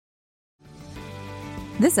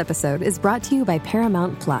This episode is brought to you by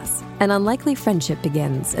Paramount Plus. An unlikely friendship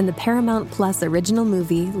begins in the Paramount Plus original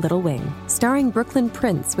movie Little Wing, starring Brooklyn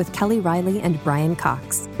Prince with Kelly Riley and Brian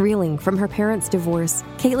Cox. Reeling from her parents' divorce,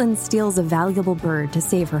 Caitlin steals a valuable bird to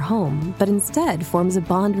save her home, but instead forms a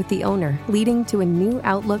bond with the owner, leading to a new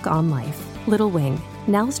outlook on life. Little Wing,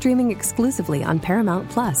 now streaming exclusively on Paramount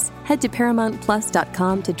Plus. Head to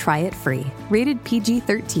ParamountPlus.com to try it free. Rated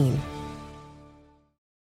PG-13.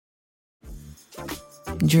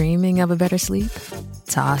 Dreaming of a better sleep?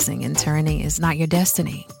 Tossing and turning is not your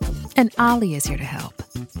destiny. And Ollie is here to help.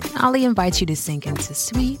 Ollie invites you to sink into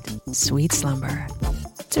sweet, sweet slumber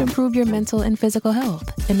to improve your mental and physical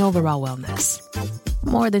health and overall wellness.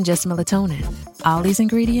 More than just melatonin, Ollie's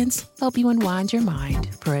ingredients help you unwind your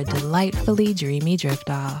mind for a delightfully dreamy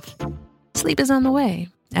drift off. Sleep is on the way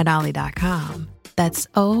at Ollie.com. That's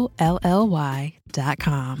OLLY.com.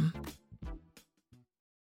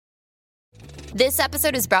 This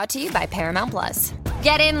episode is brought to you by Paramount Plus.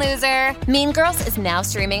 Get in, loser! Mean Girls is now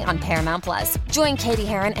streaming on Paramount Plus. Join Katie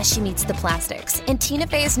Heron as she meets the plastics in Tina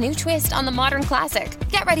Fey's new twist on the modern classic.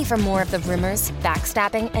 Get ready for more of the rumors,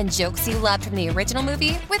 backstabbing, and jokes you loved from the original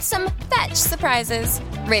movie with some fetch surprises.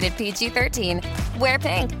 Rated PG-13. Wear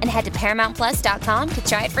pink and head to ParamountPlus.com to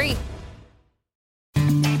try it free.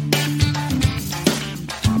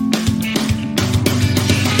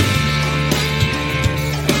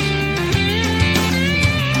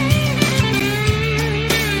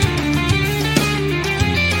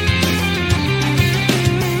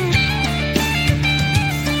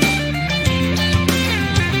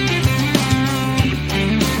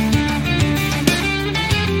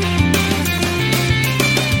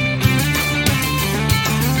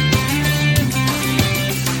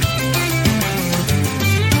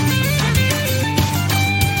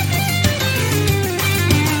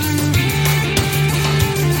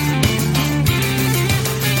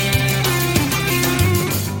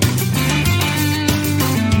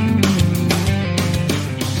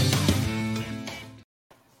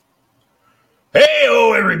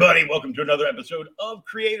 Everybody, welcome to another episode of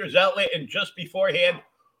Creators Outlet. And just beforehand,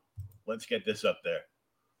 let's get this up there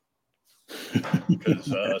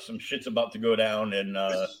because some shit's about to go down. And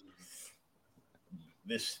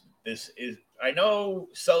this is, I know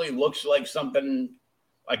Sully looks like something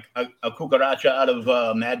like a cucaracha out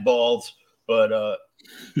of Mad Balls, but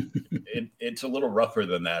it's a little rougher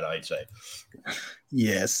than that, I'd say.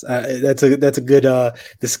 Yes, that's a good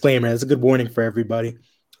disclaimer. That's a good warning for everybody.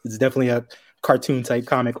 It's definitely a cartoon type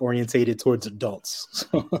comic orientated towards adults.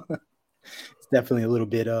 So it's definitely a little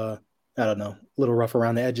bit, I don't know, a little rough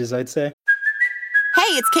around the edges, I'd say.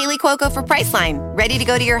 Hey, it's Kaylee Cuoco for Priceline. Ready to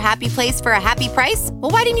go to your happy place for a happy price?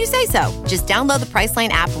 Well, why didn't you say so? Just download the Priceline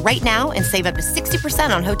app right now and save up to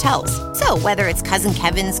 60% on hotels. So whether it's Cousin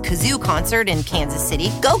Kevin's Kazoo Concert in Kansas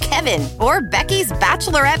City, go Kevin, or Becky's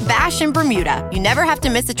Bachelorette Bash in Bermuda, you never have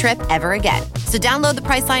to miss a trip ever again. So download the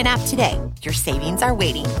Priceline app today. Your savings are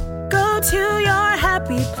waiting. Go to your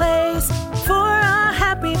happy place for a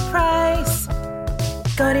happy price.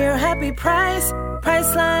 Go to your happy price,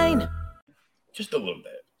 Priceline. Just a little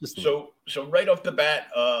bit. So right off the bat,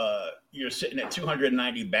 you're sitting at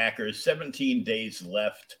 290 backers, 17 days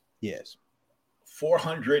left. Yes.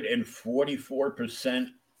 444%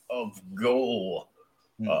 of goal.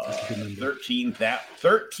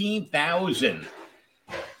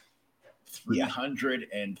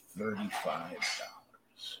 $13,335.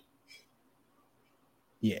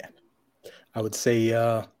 Yeah, I would say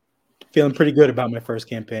feeling pretty good about my first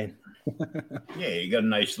campaign. Yeah, you got a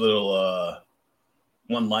nice little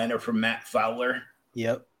one-liner from Matt Fowler.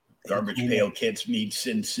 Yep. Garbage Pail Kids meet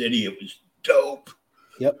Sin City. It was dope.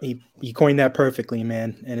 Yep, he coined that perfectly,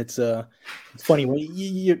 man. And it's funny when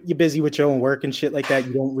you're busy with your own work and shit like that.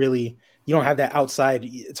 You don't have that outside.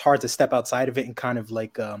 It's hard to step outside of it and kind of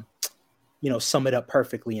like sum it up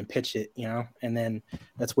perfectly and pitch it, and then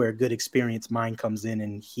that's where a good experienced mind comes in.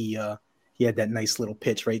 And he had that nice little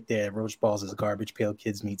pitch right there. Roach Balls is Garbage Pail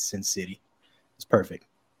Kids meets Sin City. It's perfect.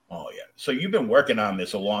 Oh yeah. So you've been working on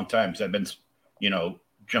this a long time. So I've been,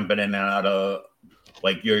 jumping in and out of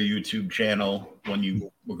like your YouTube channel when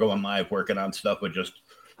you were going live, working on stuff with just,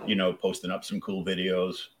 posting up some cool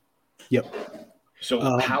videos. Yep.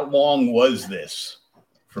 So how long was this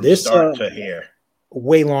from start to here?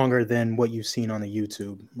 Way longer than what you've seen on the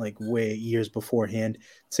YouTube, like way years beforehand.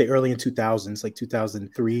 Say early in 2000s, like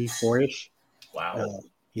 2003, 4-ish. Wow.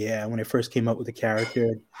 Yeah, when I first came up with the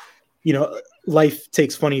character, life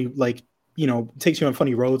takes takes you on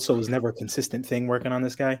funny roads, so it was never a consistent thing working on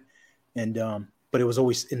this guy. And but it was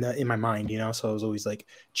always in my mind, so I was always like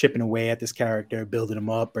chipping away at this character, building him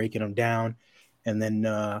up, breaking him down. And then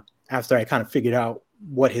after I kind of figured out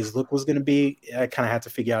what his look was going to be, I kind of had to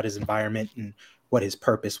figure out his environment and what his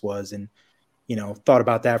purpose was. And, thought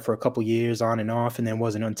about that for a couple years on and off. And then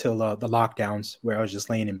wasn't until the lockdowns where I was just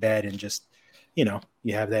laying in bed and just, you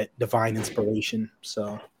have that divine inspiration.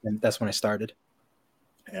 So, and that's when I started.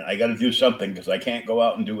 And I got to do something because I can't go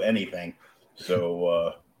out and do anything.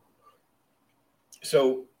 So,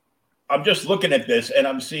 so I'm just looking at this and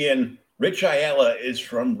I'm seeing Rich Ayala is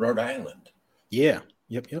from Rhode Island. Yeah.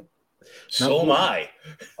 Yep. So am I.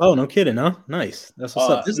 Oh, no kidding, huh? Nice. That's what's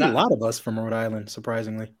up. There's a lot of us from Rhode Island,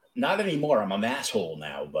 surprisingly. Not anymore. I'm an asshole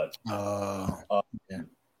now, but yeah.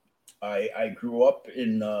 I grew up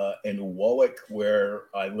in Warwick, where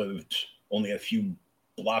I lived only a few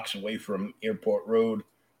blocks away from Airport Road.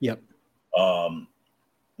 Yep.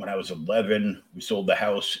 When I was 11, we sold the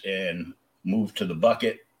house and moved to the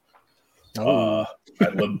Bucket. Oh. I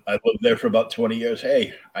lived there for about 20 years.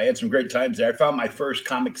 Hey, I had some great times there. I found my first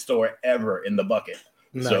comic store ever in the Bucket.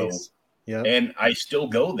 Nice. So, yeah. And I still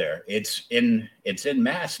go there. It's in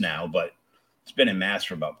Mass now, but it's been in Mass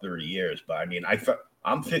for about 30 years. But I mean,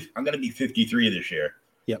 I'm going to be 53 this year.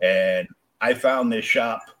 Yep. And I found this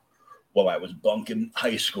shop while I was bunking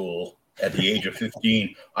high school at the age of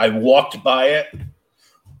 15. I walked by it,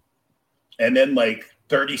 and then like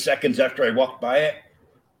 30 seconds after I walked by it,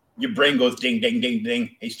 your brain goes ding, ding, ding,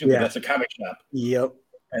 ding. Hey, stupid, that's a comic shop. Yep.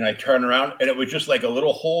 And I turn around, and it was just like a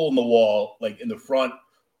little hole in the wall, like in the front,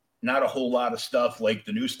 not a whole lot of stuff, like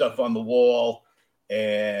the new stuff on the wall,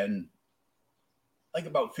 and like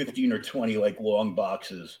about 15 or 20 like long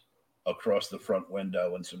boxes across the front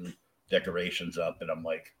window and some decorations up. And I'm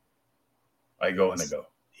like, I go and I go,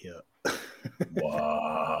 yeah.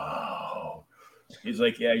 Wow. He's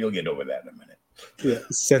like, yeah, you'll get over that in a minute. Yeah,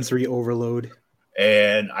 sensory overload.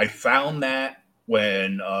 And I found that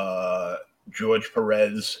when George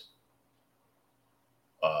Perez,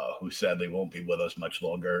 who sadly won't be with us much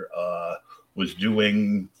longer, was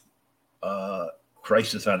doing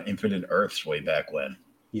Crisis on Infinite Earths way back when.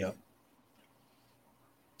 Yeah.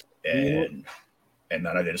 And then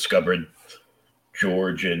I discovered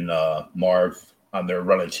George and Marv on their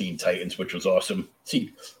run of Teen Titans, which was awesome.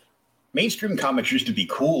 See, mainstream comics used to be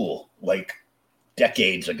cool like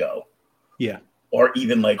decades ago. Yeah. Or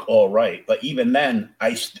even like all right. But even then,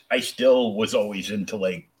 I still was always into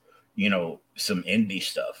like, some indie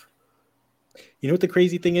stuff. You know what the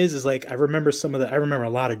crazy thing is like I remember a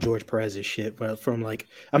lot of George Perez's shit, but from like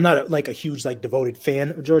I'm not a huge like devoted fan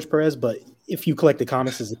of George Perez, but if you collected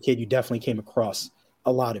comics as a kid, you definitely came across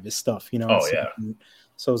a lot of his stuff, Oh yeah.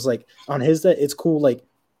 So it's like on his that it's cool, like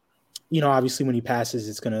obviously when he passes,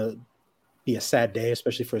 it's gonna be a sad day,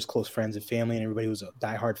 especially for his close friends and family and everybody who's a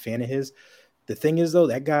diehard fan of his. The thing is though,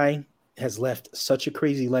 that guy has left such a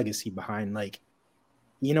crazy legacy behind, like.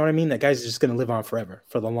 You know what I mean? That guy's just going to live on forever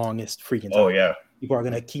for the longest freaking time. Oh, yeah. People are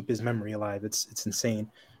going to keep his memory alive. It's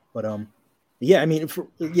insane. But, yeah, I mean,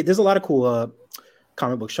 there's a lot of cool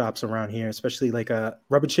comic book shops around here, especially like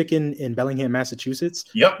Rubber Chicken in Bellingham, Massachusetts.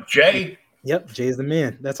 Yep, Jay. Yep, Jay's the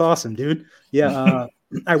man. That's awesome, dude. Yeah,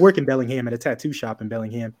 I work in Bellingham at a tattoo shop in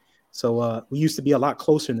Bellingham. So we used to be a lot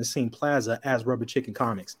closer in the same plaza as Rubber Chicken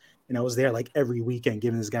Comics. And I was there like every weekend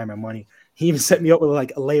giving this guy my money. He even set me up with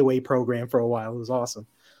like a layaway program for a while. It was awesome.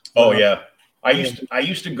 Oh yeah. I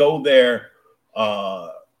used to go there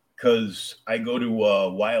because I go to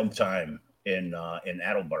Wild Time in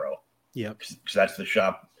Attleboro. Yeah. Because that's the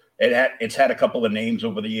shop. It's had a couple of names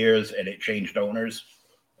over the years and it changed owners.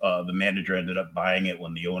 The manager ended up buying it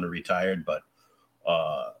when the owner retired, but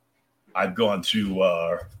I've gone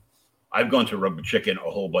to Rubber Chicken a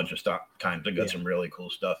whole bunch of times. I got some really cool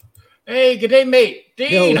stuff. Hey, good day, mate.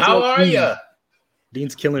 Dean, how are you?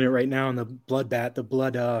 Dean's killing it right now in the bloodbath.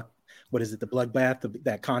 What is it? The bloodbath,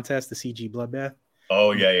 that contest, the CG bloodbath.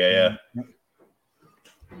 Oh yeah.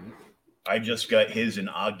 I just got his and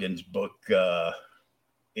Ogden's book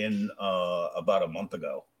in about a month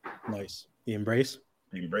ago. Nice. The Embrace.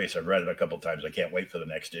 I've read it a couple times. I can't wait for the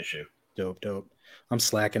next issue. Dope. I'm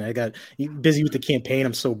slacking. I got busy with the campaign.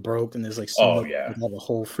 I'm so broke, and there's like so much. I have a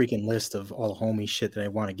whole freaking list of all the homie shit that I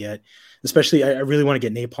want to get. Especially, I really want to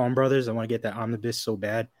get Napalm Brothers. I want to get that omnibus so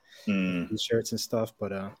bad, shirts and stuff.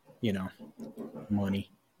 But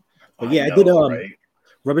money. But yeah, I did. Right?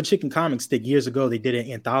 Rubber Chicken Comics did years ago. They did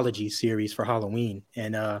an anthology series for Halloween,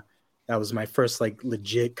 and that was my first like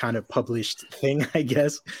legit kind of published thing, I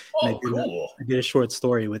guess. Oh, cool! I did a short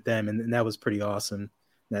story with them, and that was pretty awesome.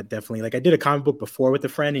 That definitely, like, I did a comic book before with a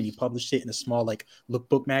friend and he published it in a small like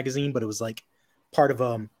lookbook magazine, but it was like part of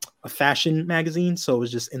a fashion magazine, so it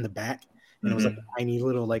was just in the back and it was like a tiny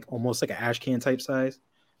little, like almost like an ash can type size.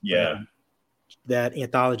 Yeah. But, that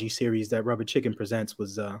anthology series that Rubber Chicken presents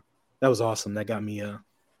was That was awesome. That got me.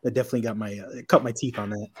 That definitely got my cut my teeth on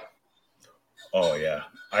that. Oh yeah,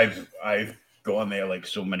 I've gone there like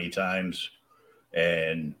so many times,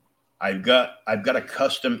 and I've got a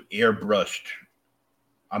custom airbrushed.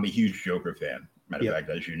 I'm a huge Joker fan. Matter of fact,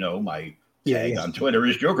 as you know, my tag on Twitter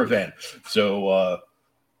is Joker fan. So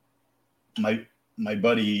my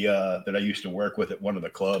buddy that I used to work with at one of the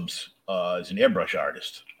clubs is an airbrush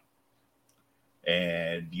artist,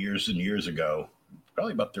 and years ago,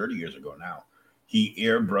 probably about 30 years ago now, he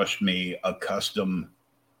airbrushed me a custom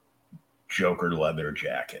Joker leather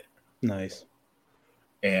jacket. Nice.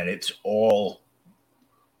 And it's all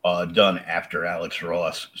done after Alex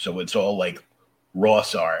Ross, so it's all like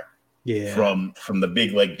Ross art from the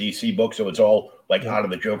big like DC book. So it's all like out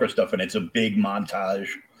of the Joker stuff, and it's a big montage.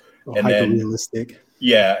 And hyper then realistic.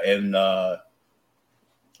 Yeah, and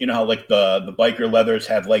you know how like the biker leathers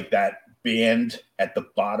have like that band at the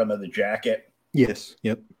bottom of the jacket? Yes.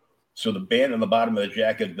 Yep. So the band on the bottom of the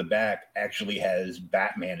jacket at the back actually has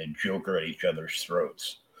Batman and Joker at each other's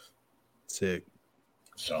throats. Sick.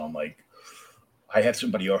 So I'm like, I had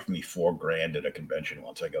somebody offer me $4,000 at a convention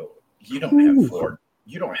once. I go, you don't have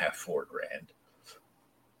 $4,000.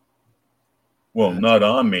 Well, not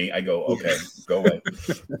on me. I go, okay, go away.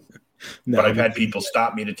 No, but I've had people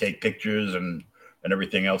stop me to take pictures and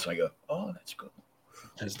everything else. And I go, oh, that's cool.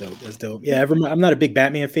 That's dope. That's dope. Yeah, I'm not a big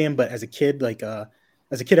Batman fan, but as a kid, I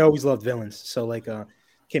always loved villains. So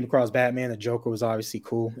came across Batman. The Joker was obviously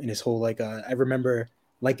cool, and his whole I remember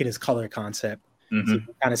liking his color concept. Mm-hmm. So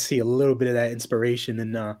you kind of see a little bit of that inspiration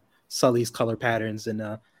in Sully's color patterns, and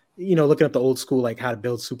looking up the old school how to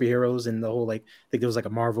build superheroes, and the whole I think there was a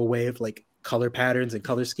Marvel way of color patterns and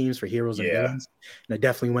color schemes for heroes and villains. And I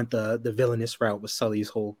definitely went the villainous route with Sully's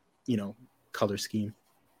whole color scheme.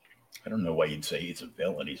 I don't know why you'd say he's a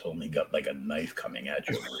villain. He's only got a knife coming at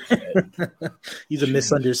you over his head. He's a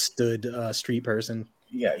misunderstood street person.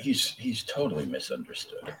 Yeah, he's totally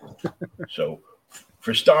misunderstood. So,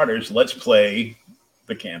 for starters, let's play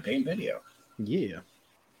the campaign video. Yeah.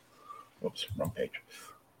 Whoops, wrong page.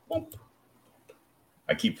 Whoop.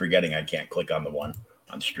 I keep forgetting I can't click on the one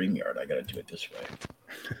on StreamYard. I got to do it this way.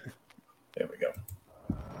 There we go.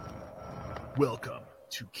 Welcome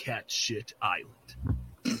to Cat Shit Island.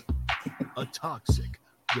 A toxic,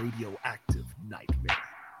 radioactive nightmare.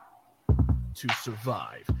 To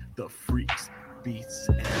survive the freaks, beasts,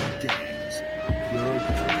 and gangs, you're going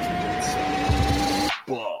to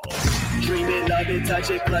balls. Dream it, love it,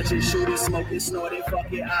 touch it, clutch it, shoot it, smoke it, snort it,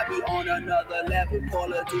 fuck it. I be on another level.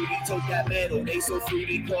 Call of Duty, tote that metal. They so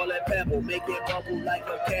fruity, call it pebble. Make it bubble like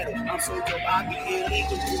a kettle. I'm so dope, I be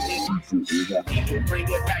illegal. People bring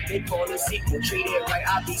it back, they call it sequel. Treat it right,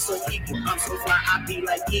 I be so equal. I'm so fly, I be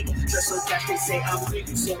like eagle. Just so that they say I'm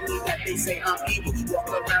legal. So me that they say I'm evil. Walk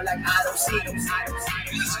around like I don't see them.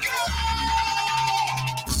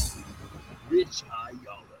 Rich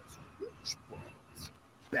Ayala's Roach Balls.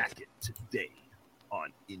 Back it today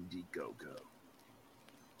on Indiegogo.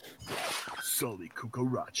 Sully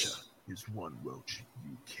Cucaracha is one roach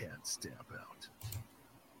you can't stamp out.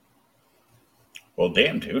 Well,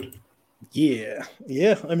 damn, dude. Yeah.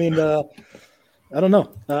 I mean, I don't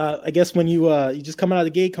know. I guess when you just come out of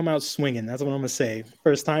the gate, come out swinging. That's what I'm gonna say.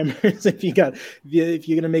 First timers, if you're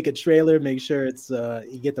gonna make a trailer, make sure it's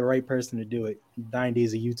you get the right person to do it. 9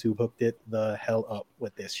 Days of YouTube hooked it the hell up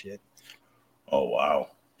with this shit. Oh wow.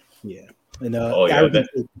 Yeah, and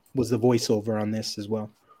was the voiceover on this as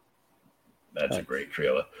well. That's a great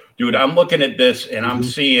trailer, dude. I'm looking at this and I'm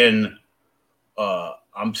seeing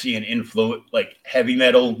influence heavy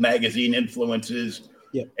metal magazine influences.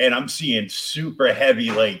 Yeah. And I'm seeing super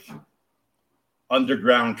heavy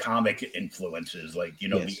underground comic influences, the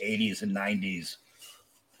 80s and 90s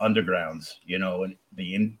undergrounds, and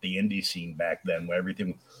the indie scene back then where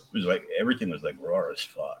everything was raw as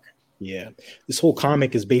fuck. Yeah. This whole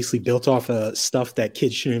comic is basically built off of stuff that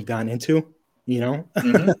kids shouldn't have gotten into,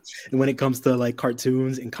 Mm-hmm. And when it comes to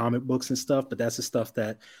cartoons and comic books and stuff, but that's the stuff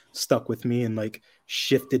that stuck with me and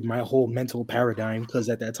shifted my whole mental paradigm, because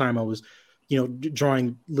at that time I was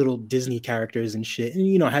drawing little Disney characters and shit.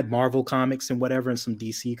 And, I had Marvel comics and whatever, and some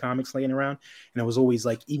DC comics laying around. And I was always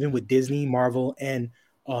even with Disney, Marvel, and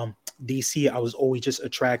DC, I was always just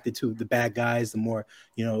attracted to the bad guys, the more,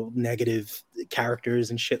 negative characters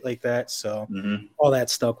and shit like that. So all that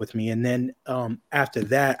stuck with me. And then after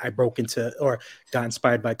that, I broke into or got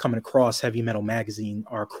inspired by coming across Heavy Metal Magazine,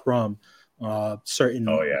 or Crumb, certain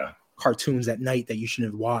cartoons at night that you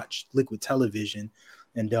shouldn't have watched, Liquid Television.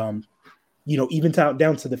 And even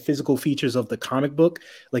down to the physical features of the comic book,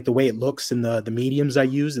 like the way it looks and the mediums I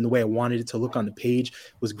used and the way I wanted it to look on the page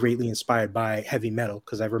was greatly inspired by heavy metal.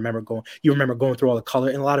 Because I remember going through all the color,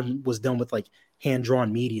 and a lot of it was done with like hand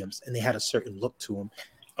drawn mediums, and they had a certain look to them.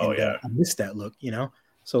 Oh And yeah. I missed that look,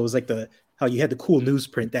 So it was like how you had the cool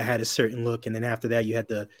newsprint that had a certain look, and then after that you had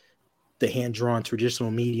the hand drawn traditional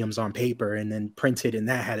mediums on paper, and then printed, and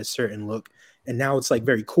that had a certain look. And now it's like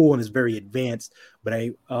very cool and it's very advanced. But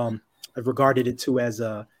I've regarded it too as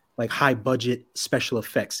like high budget special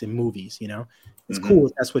effects in movies. It's cool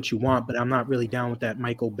if that's what you want, but I'm not really down with that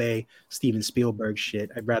Michael Bay, Steven Spielberg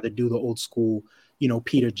shit. I'd rather do the old school,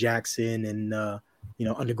 Peter Jackson and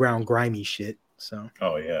underground grimy shit. So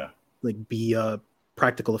oh yeah, like be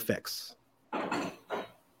practical effects, that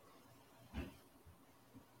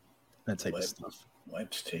type of stuff.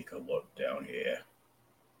 Let's take a look down here.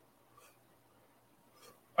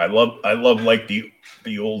 I love like the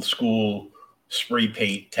old school spray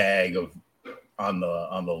paint tag on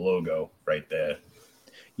the logo right there.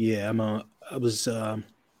 Yeah, I was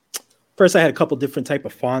first I had a couple different type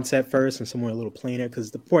of fonts at first, and some were a little plainer, because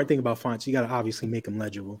the important thing about fonts, you got to obviously make them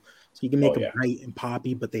legible. So you can make them bright and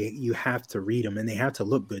poppy, but you have to read them, and they have to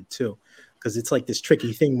look good too, because it's like this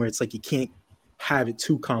tricky thing where it's like you can't have it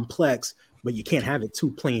too complex, but you can't have it too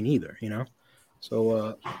plain either,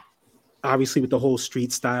 So obviously with the whole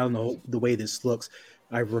street style and the way this looks,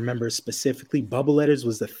 I remember specifically bubble letters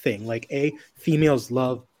was the thing. Like females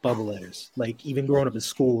love bubble letters. Like even growing up in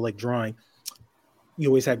school, like drawing, you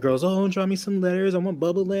always had girls, oh, draw me some letters. I want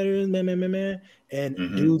bubble letters, man. And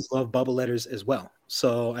dudes love bubble letters as well.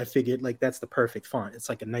 So I figured like that's the perfect font. It's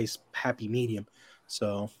like a nice happy medium.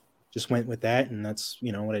 So just went with that, and that's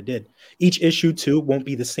what I did. Each issue too won't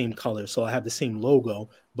be the same color, so I have the same logo,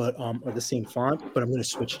 but or the same font, but I'm going to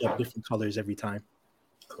switch it up different colors every time.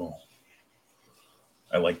 Cool.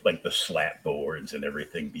 I like the slat boards and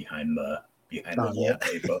everything behind the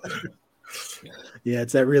wallpaper. Yeah,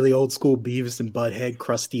 it's that really old school Beavis and Butthead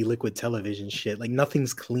crusty liquid television shit. Like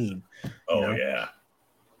nothing's clean. Oh yeah.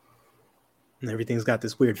 And everything's got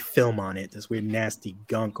this weird film on it, this weird nasty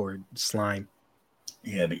gunk or slime.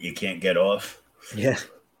 Yeah, that you can't get off. Yeah.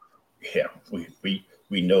 Yeah, we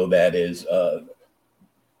know that is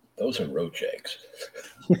those are roach eggs.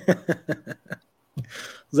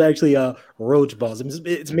 It's actually roach balls.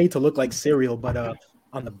 It's made to look like cereal, but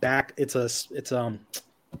on the back it's what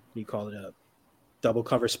do you call it, a double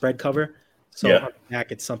cover spread cover. So on the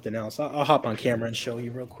back it's something else. I'll hop on camera and show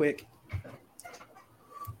you real quick.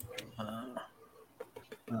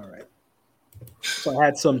 All right. So I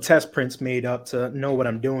had some test prints made up to know what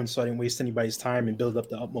I'm doing, so I didn't waste anybody's time and build up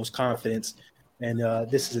the utmost confidence. And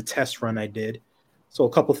this is a test run I did. So a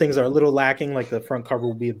couple things are a little lacking, like the front cover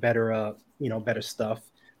will be a better, better stuff,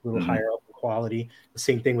 a little higher up in quality. The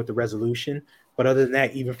same thing with the resolution. But other than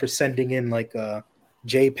that, even for sending in like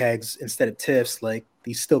JPEGs instead of TIFFs, like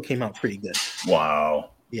these still came out pretty good.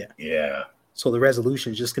 Wow. Yeah. Yeah. So the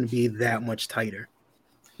resolution is just going to be that much tighter.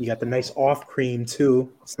 You got the nice off cream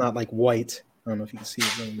too. It's not like white. I don't know if you can see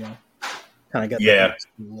it really well. Kind of got that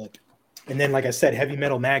look. And then, like I said, Heavy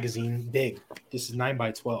Metal Magazine, big. This is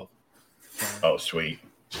 9x12. Oh, sweet.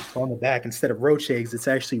 So on the back, instead of roach eggs, it's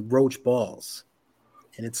actually roach balls,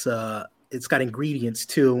 and it's got ingredients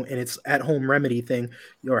too, and it's at-home remedy thing,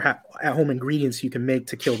 or at-home ingredients you can make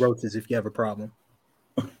to kill roaches if you have a problem.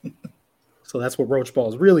 So that's what roach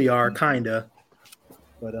balls really are, kinda.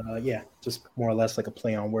 But yeah, just more or less like a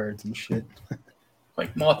play on words and shit.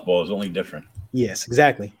 Like mothballs, only different. Yes,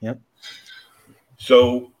 exactly. Yep.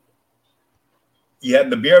 So you had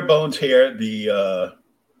the bare bones here, the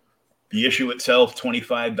issue itself,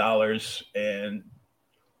 $25, and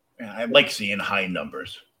I like seeing high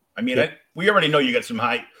numbers. I mean, we already know you got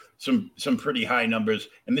some pretty high numbers,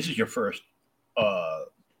 and this is your first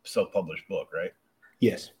self-published book, right?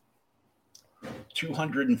 Yes.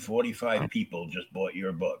 245 people just bought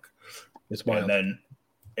your book. It's wild.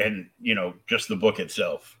 And just the book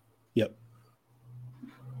itself. Yep.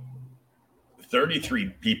 33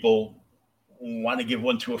 people want to give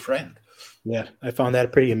one to a friend. Yeah, I found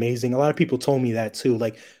that pretty amazing. A lot of people told me that too.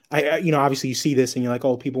 Like, I obviously you see this and you're like,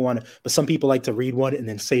 oh, people want to, but some people like to read one and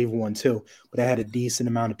then save one too. But I had a decent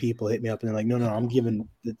amount of people hit me up and they're like, no, I'm giving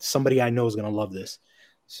somebody I know is going to love this.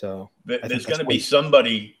 So there's going to be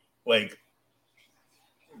somebody like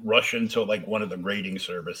rush into like one of the grading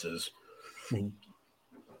services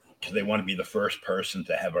because they want to be the first person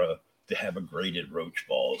to have a graded roach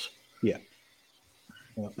balls. Yeah.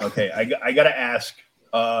 Okay, I got to ask.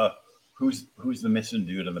 Who's the missing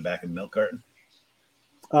dude on the back of the milk carton?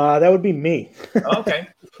 That would be me. Okay.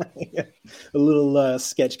 A little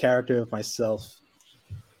sketch character of myself.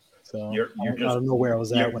 So you're I just don't know where I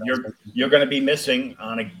was at when I was you're going to be missing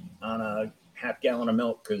on a half gallon of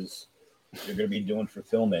milk because you're going to be doing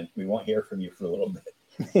fulfillment. We won't hear from you for a little bit.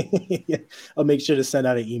 Yeah, I'll make sure to send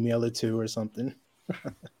out an email or two or something.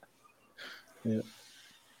 Yeah.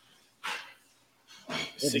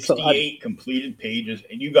 68 completed pages,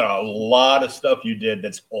 and you got a lot of stuff you did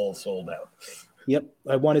that's all sold out. Yep.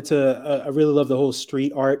 I wanted to, I really love the whole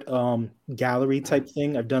street art gallery type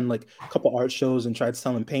thing. I've done like a couple art shows and tried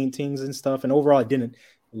selling paintings and stuff. And overall, I didn't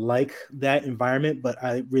like that environment, but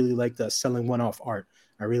I really liked selling one-off art.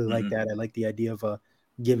 I really like that. I like the idea of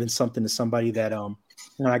giving something to somebody that,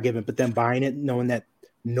 not giving, but then buying it, knowing that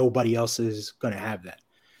nobody else is going to have that,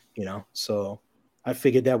 you know? So I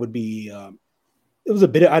figured that would be, it was a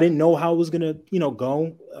bit, I didn't know how it was going to,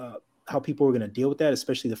 go, how people were going to deal with that,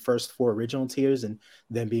 especially the first 4 original tiers and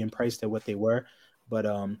then being priced at what they were. But,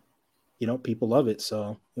 people love it.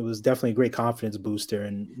 So it was definitely a great confidence booster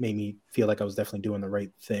and made me feel like I was definitely doing the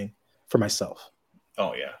right thing for myself.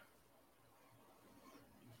 Oh, yeah.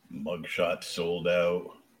 Mugshot sold out.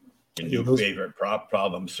 Your new favorite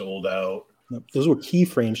problem sold out. Those were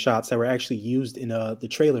keyframe shots that were actually used in the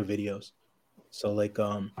trailer videos. So like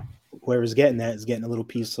whoever's getting that is getting a little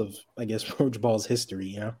piece of, I guess, Roach Ball's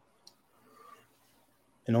history,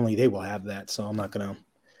 and only they will have that. So I don't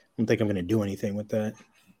think I'm gonna do anything with that.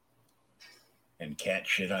 And Cat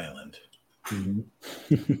Shit Island. Mm-hmm.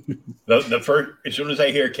 the first, as soon as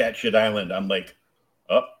I hear Cat Shit Island, I'm like,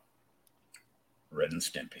 Red and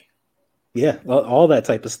Stimpy. Yeah, all that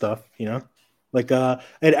type of stuff, Like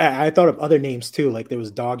and I thought of other names too. Like there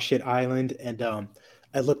was Dog Shit Island, and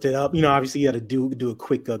I looked it up. Obviously you got to do a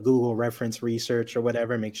quick Google reference research or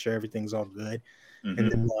whatever, make sure everything's all good. Mm-hmm.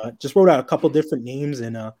 And then just wrote out a couple different names,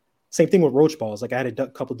 and same thing with Roach Balls. Like I had a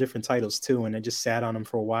couple different titles too, and I just sat on them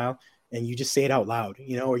for a while. And you just say it out loud,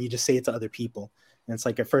 or you just say it to other people. And it's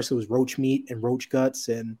like at first it was Roach Meat and Roach Guts,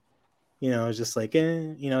 and it's just like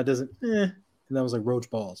it doesn't. And that was like Roach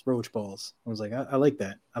Balls. I was like, I like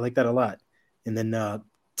that. I like that a lot. And then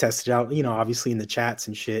tested out, obviously in the chats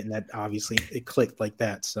and shit. And that obviously it clicked like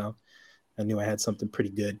that. So I knew I had something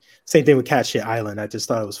pretty good. Same thing with Cat Shit Island. I just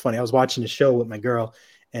thought it was funny. I was watching the show with my girl,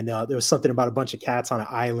 and there was something about a bunch of cats on an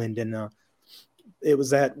island. And it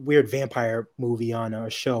was that weird vampire movie on a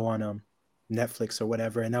show on Netflix or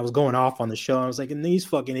whatever. And I was going off on the show. I was like, and these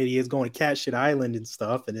fucking idiots going to Cat Shit Island and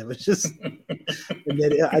stuff. And it was just, and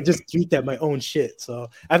then I just geeked at my own shit. So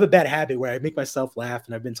I have a bad habit where I make myself laugh,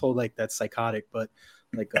 and I've been told like that's psychotic, but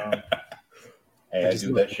like, hey, I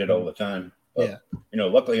do that shit all the time. Yeah.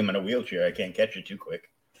 Luckily I'm in a wheelchair. I can't catch it too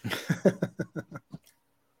quick.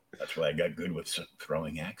 That's why I got good with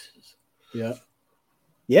throwing axes. Yeah.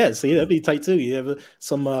 Yeah. See, that'd be tight too. You have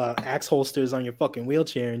some axe holsters on your fucking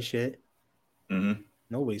wheelchair and shit. Mm-hmm.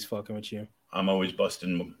 Nobody's fucking with you. I'm always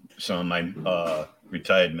busting some of my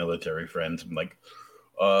retired military friends. I'm like,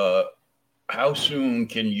 how soon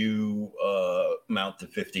can you mount the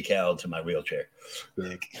 50 cal to my wheelchair?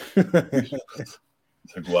 Big.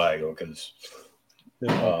 It's like, why? Because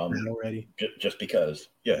already. Just because.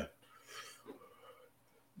 Yeah.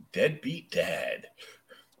 Deadbeat Dad.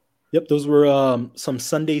 Yep, those were some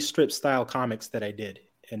Sunday strip style comics that I did.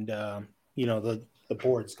 And the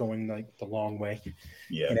boards going like the long way.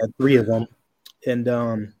 Yeah. And I had 3 of them. And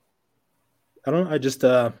I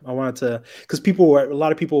wanted to, because a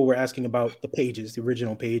lot of people were asking about the pages, the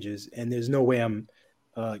original pages, and there's no way I'm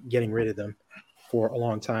getting rid of them for a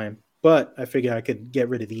long time. But I figured I could get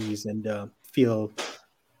rid of these and feel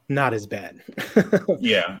not as bad.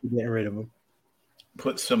 Yeah. Getting rid of them.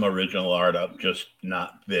 Put some original art up, just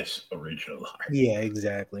not this original art. Yeah,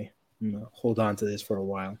 exactly. I'm gonna hold on to this for a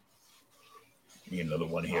while. The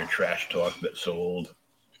one here, Trash Talk, that sold.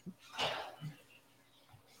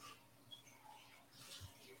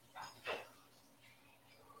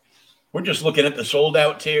 We're just looking at the sold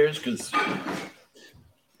out tiers because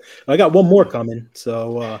I got one more coming,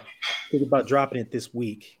 so think about dropping it this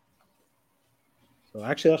week. So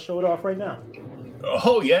actually, I'll show it off right now.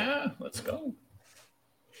 Oh yeah, let's go.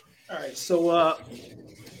 All right, so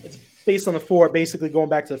it's based on the 4, basically going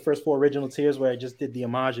back to the first 4 original tiers where I just did the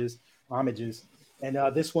homages, and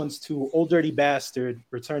this one's to Old Dirty Bastard,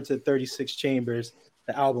 Return to the 36 Chambers,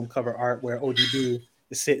 the album cover art where ODB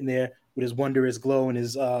is sitting there with his wondrous glow and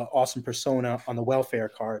his awesome persona on the welfare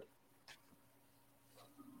card.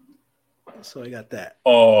 So I got that.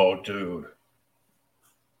 Oh, dude.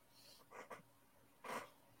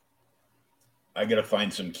 I got to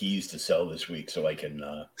find some keys to sell this week so I can...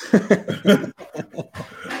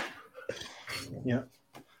 Yeah.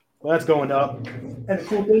 Well, that's going up. And the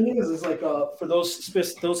cool thing is like for those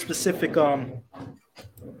specific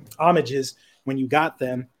homages, when you got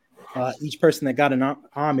them, each person that got an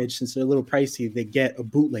homage, since they're a little pricey, they get a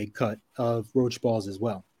bootleg cut of Roach balls as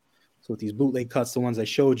well. So with these bootleg cuts, the ones I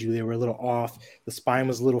showed you, they were a little off. The spine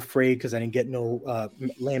was a little frayed because I didn't get no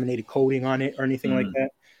laminated coating on it or anything like that.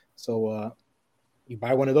 So you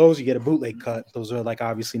buy one of those, you get a bootleg cut. Those are like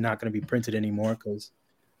obviously not going to be printed anymore because,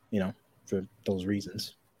 for those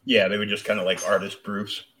reasons. Yeah, they were just kind of like artist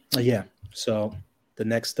proofs. Yeah. So the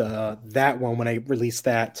next that one, when I release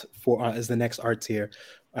that for as the next art tier,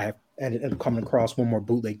 I ended up coming across one more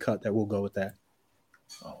bootleg cut that will go with that.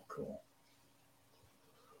 Oh, cool.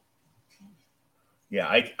 Yeah,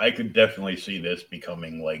 I could definitely see this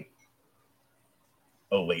becoming like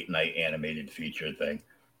a late night animated feature thing.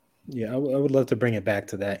 Yeah, I would love to bring it back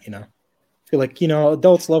to that. I feel like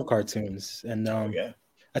adults love cartoons, and Yeah.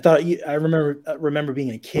 I remember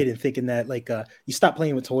being a kid and thinking that like you stop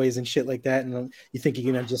playing with toys and shit like that, and you think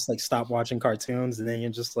you're gonna just like stop watching cartoons, and then you're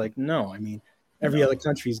just like, no. I mean, every other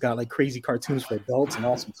country's got like crazy cartoons for adults and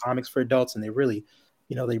awesome comics for adults, and they really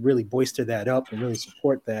boister that up and really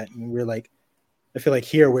support that. And we're like, I feel like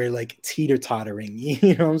here we're like teeter tottering.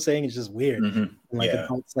 You know what I'm saying? It's just weird. Mm-hmm. And like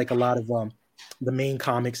adults, like a lot of the main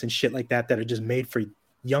comics and shit like that are just made for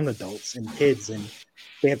young adults and kids, and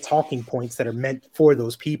they have talking points that are meant for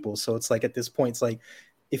those people. So it's like at this point, it's like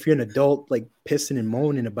if you're an adult, like pissing and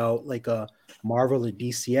moaning about like a Marvel or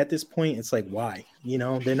DC at this point, it's like why?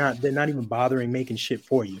 They're not even bothering making shit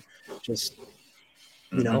for you. Just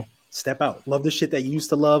step out. Love the shit that you used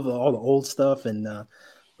to love, all the old stuff and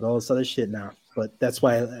all this other shit now. But that's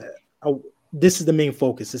why this is the main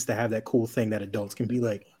focus, is to have that cool thing that adults can be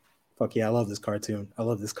like, fuck yeah, I love this cartoon. I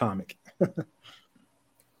love this comic.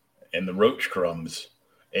 And the Roach Crumbs,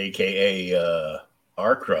 aka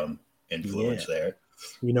R Crumb influence there.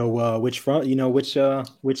 Which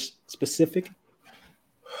specific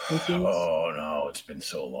influence? Oh no, it's been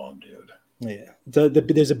so long, dude. Yeah,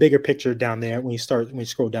 there's a bigger picture down there when you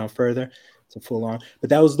scroll down further. It's a full on, but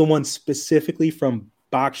that was the one specifically from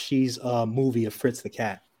Bakshi's movie of Fritz the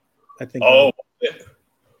Cat. I think.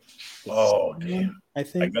 Damn! I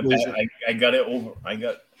think I got it over.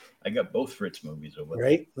 I got both Fritz movies over.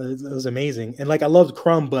 Right, it was amazing, and like I loved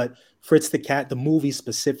Crumb, but Fritz the Cat, the movie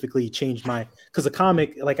specifically changed my because the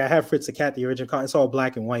comic, like I have Fritz the Cat, the original comic, it's all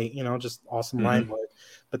black and white, just awesome line work,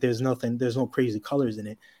 but there's no crazy colors in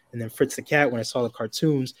it. And then Fritz the Cat, when I saw the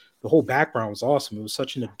cartoons, the whole background was awesome. It was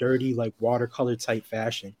such in a dirty, like watercolor type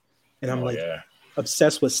fashion. And I'm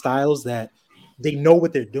obsessed with styles that they know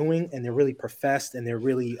what they're doing and they're really professed and they're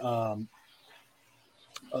really,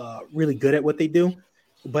 really good at what they do.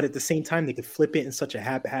 But at the same time, they could flip it in such a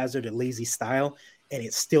haphazard and lazy style and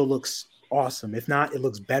it still looks awesome. If not, it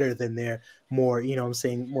looks better than their more,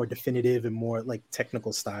 more definitive and more like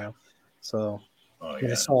technical style. So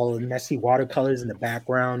when I saw messy watercolors in the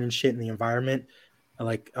background and shit in the environment,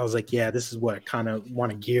 I was like, yeah, this is what I kind of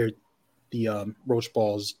want to gear the Roach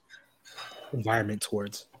Balls environment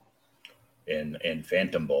towards. And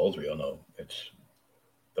Phantom Balls, we all know it's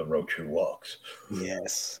the Roach who walks.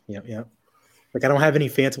 Yes. Yep. Like I don't have any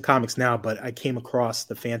Phantom comics now, but I came across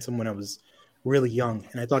the Phantom when I was really young,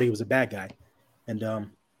 and I thought he was a bad guy. And I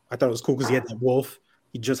thought it was cool because he had that wolf.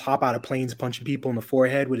 He'd just hop out of planes punching people in the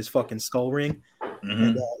forehead with his fucking skull ring.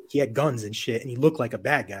 And he had guns and shit, and he looked like a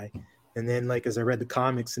bad guy. And then, like, as I read the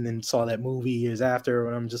comics and then saw that movie years after,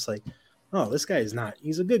 and I'm just like, oh, this guy is not.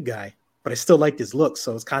 He's a good guy. But I still liked his look.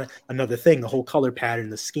 So it's kind of another thing, the whole color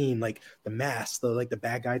pattern, the scheme, like the mask, the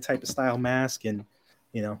bad guy type of style mask. And,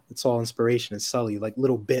 it's all inspiration in Sully, like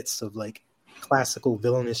little bits of like classical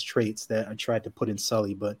villainous traits that I tried to put in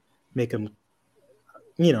Sully, but make him,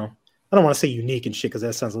 I don't want to say unique and shit because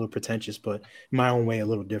that sounds a little pretentious, but in my own way, a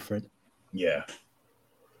little different. Yeah.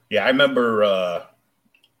 Yeah, I remember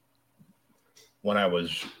when I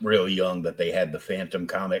was really young that they had the Phantom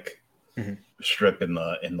comic strip in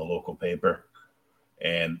the local paper,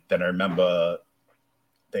 and then I remember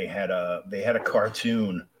they had a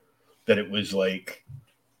cartoon that it was like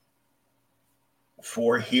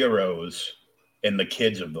 4 heroes and the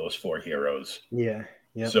kids of those 4 heroes. Yeah.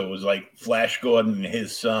 So it was like Flash Gordon and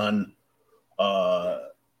his son,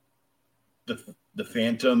 the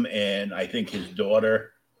Phantom, and I think his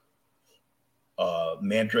daughter.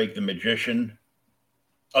 Mandrake the Magician.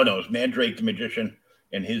 Oh no, it was Mandrake the Magician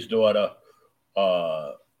and his daughter.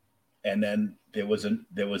 And then there was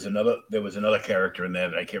another character in there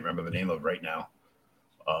that I can't remember the name of right now.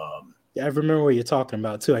 Yeah, I remember what you're talking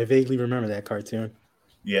about too. I vaguely remember that cartoon.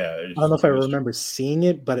 Yeah, I don't know if I remember seeing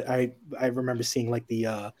it, but I remember seeing like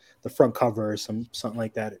the front cover or something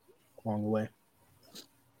like that along the way.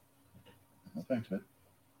 Oh, thanks, man.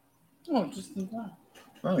 Oh, just in time.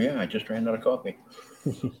 Oh yeah, I just ran out of coffee.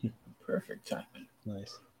 Perfect timing.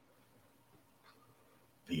 Nice.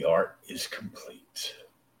 The art is complete.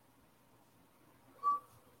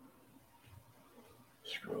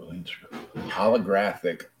 Scrolling through.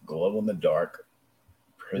 Holographic, glow-in-the-dark,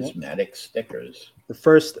 prismatic stickers. The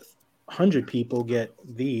first 100 people get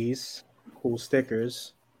these cool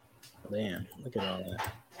stickers. Damn, look at all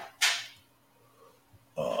that.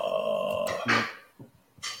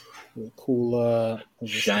 Cool.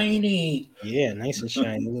 Shiny. Yeah, nice and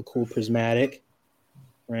shiny. Look cool, prismatic.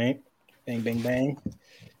 Right? Bang, bang, bang.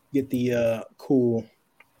 Get the cool.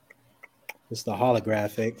 This is the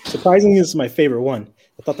holographic. Surprisingly, this is my favorite one.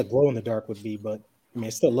 I thought the glow in the dark would be, but I mean, I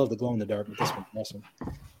still love the glow in the dark, but this one's awesome.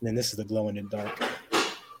 And then this is the glow in the dark.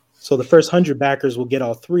 So the first 100 backers will get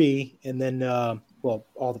all three, and then all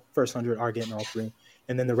the first 100 are getting all three,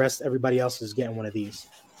 and then the rest, everybody else is getting one of these.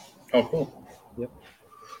 Oh, cool. Yep.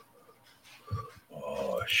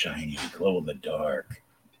 Oh, shiny, glow in the dark.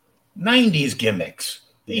 90s gimmicks.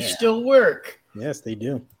 They still work. Yes, they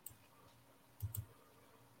do.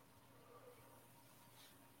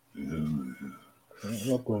 Ooh. I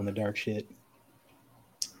love glow in the dark shit.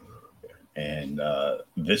 And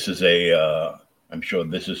this is I'm sure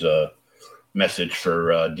this is a message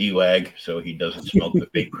for D-Wag so he doesn't smoke the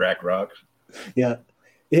fake crack rocks. Yeah.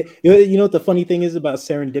 You know what the funny thing is about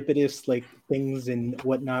serendipitous like things and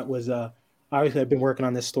whatnot was obviously I've been working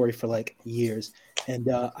on this story for like years, and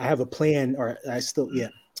I have a plan, or I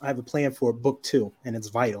have a plan for book 2, and it's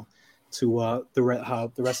vital to how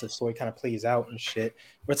the rest of the story kind of plays out and shit.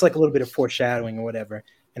 Where it's like a little bit of foreshadowing or whatever,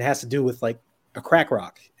 and it has to do with like a crack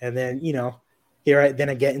rock, and then then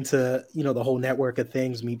I get into the whole network of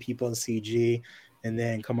things, meet people in CG, and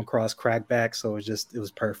then come across crackback. So it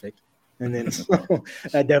was perfect. And then so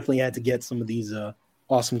I definitely had to get some of these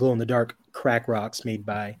awesome glow in the dark crack rocks made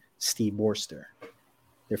by Steve Borster.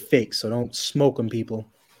 They're fake, so don't smoke them, people.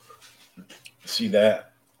 See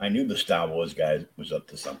that? I knew the Star Wars guy was up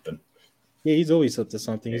to something. Yeah, he's always up to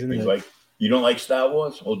something. He's like, you don't like Star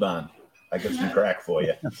Wars? Hold on. I got some crack for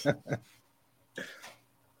you.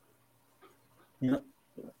 Yeah.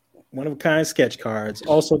 One of a kind sketch cards.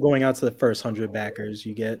 Also going out to the first 100 backers,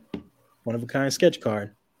 you get one of a kind sketch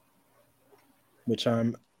card, which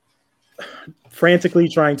I'm frantically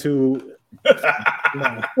trying to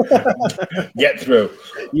get through.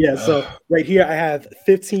 Yeah, so right here I have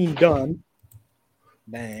 15 done.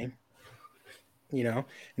 Bang. And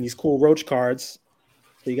these cool roach cards.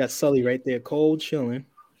 So you got Sully right there, cold chilling.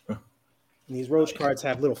 And these roach cards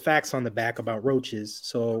have little facts on the back about roaches.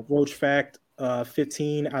 So roach fact,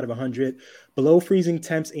 15 out of 100. Below freezing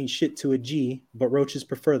temps ain't shit to a G, but roaches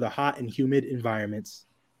prefer the hot and humid environments.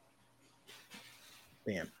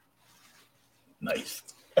 Bam. Nice.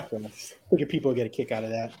 Figure people get a kick out of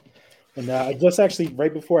that. And I just actually,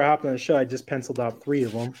 right before I hopped on the show, I just penciled out 3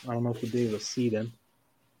 of them. I don't know if you'll be able to see them.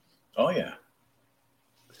 Oh, yeah.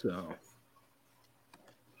 So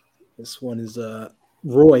this one is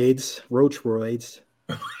roach roids.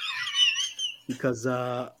 Because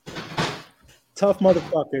tough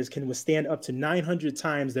motherfuckers can withstand up to 900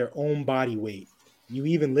 times their own body weight. You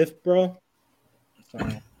even lift, bro?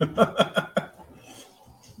 Yep.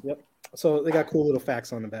 So they got cool little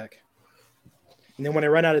facts on the back. And then when I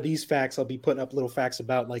run out of these facts, I'll be putting up little facts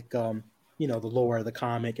about like the lore of the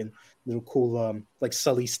comic and little cool like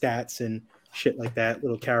Sully stats and shit like that,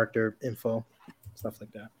 little character info, stuff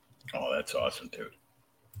like that. Oh, that's awesome, dude.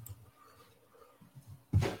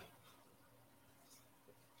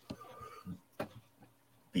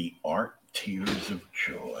 The Art Tears of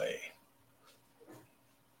Joy.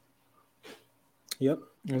 Yep.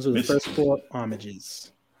 Those are the first 4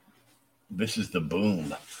 homages. This is the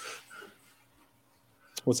boom.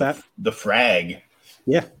 What's that? The frag.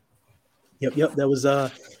 Yeah. Yep. That was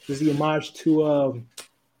the homage to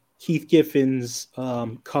Keith Giffen's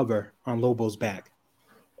cover on Lobo's back.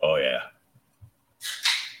 Oh yeah.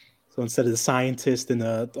 So instead of the scientist and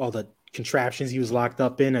all the contraptions he was locked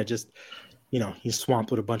up in, I just he's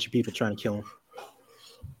swamped with a bunch of people trying to kill him.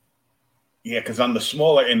 Yeah, because on the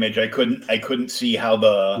smaller image, I couldn't see how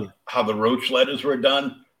the roach letters were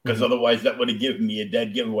done, because otherwise that would have given me a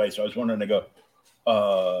dead giveaway. So I was wondering,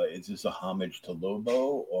 is this a homage to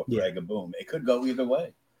Lobo or Frag-a-Boom? It could go either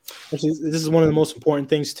way. This is one of the most important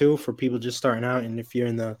things too for people just starting out, and if you're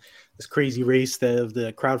in this crazy race of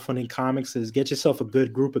the crowdfunding comics, is get yourself a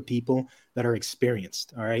good group of people that are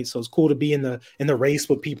experienced. All right, so it's cool to be in the race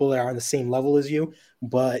with people that are on the same level as you,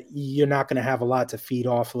 but you're not going to have a lot to feed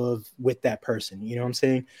off of with that person. You know what I'm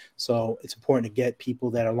saying? So it's important to get people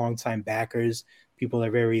that are longtime backers, people that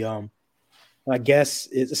are very I guess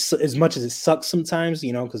it's as much as it sucks sometimes,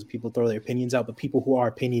 because people throw their opinions out, but people who are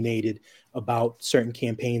opinionated about certain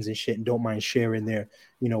campaigns and shit and don't mind sharing their,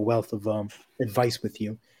 wealth of advice with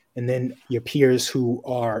you. And then your peers who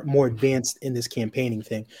are more advanced in this campaigning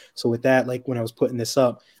thing. So with that, like when I was putting this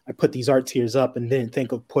up, I put these art tiers up and didn't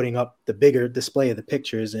think of putting up the bigger display of the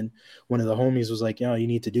pictures. And one of the homies was like, you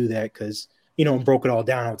need to do that because, and broke it all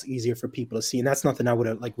down. It's easier for people to see. And that's nothing I would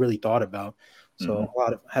have like really thought about. So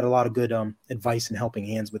had a lot of good advice and helping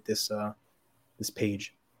hands with this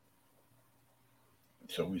page.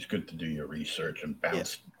 It's always good to do your research and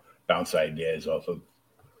bounce ideas off of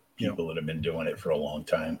people that have been doing it for a long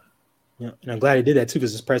time. Yeah, and I'm glad I did that too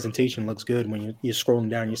because this presentation looks good when you're scrolling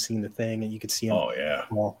down, you're seeing the thing, and you can see them. Oh yeah.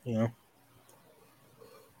 All,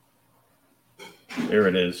 There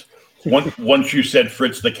it is. Once you said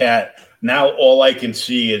Fritz the cat, now all I can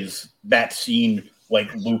see is that scene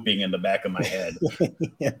like looping in the back of my head.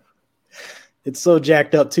 Yeah. It's so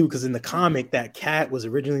jacked up too because in the comic that cat was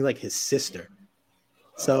originally like his sister.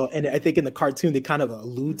 So, and I think in the cartoon they kind of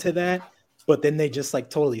allude to that, but then they just like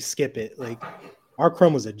totally skip it. Like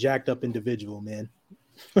Arcrum was a jacked up individual, man.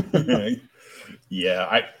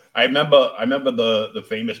 Yeah, I remember the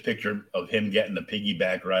famous picture of him getting the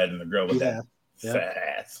piggyback ride and the girl with that fat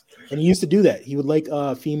ass. And he used to do that. He would like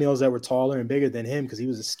females that were taller and bigger than him because he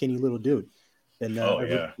was a skinny little dude. And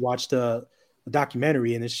I watched a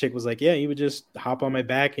documentary, and this chick was like, "Yeah, he would just hop on my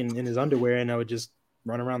back in his underwear, and I would just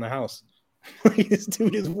run around the house." Like, this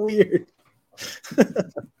dude is weird.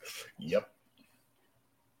 Yep.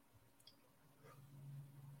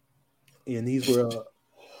 And these were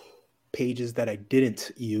pages that I didn't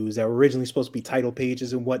use that were originally supposed to be title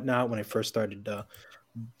pages and whatnot when I first started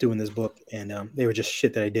doing this book, and they were just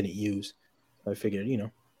shit that I didn't use. So I figured,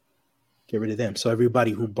 get rid of them. So everybody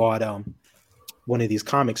who bought one of these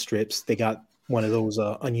comic strips, they got one of those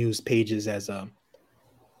unused pages as a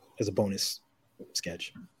bonus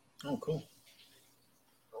sketch. Oh, cool.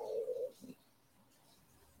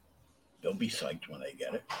 They'll be psyched when they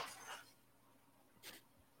get it.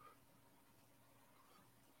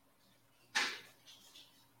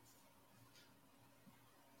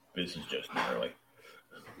 This is just gnarly.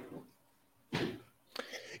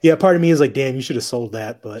 Yeah, part of me is like, damn, you should have sold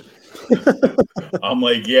that, but I'm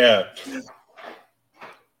like, yeah.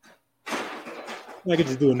 I could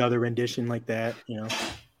just do another rendition like that,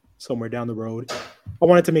 somewhere down the road. I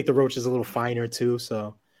wanted to make the roaches a little finer too,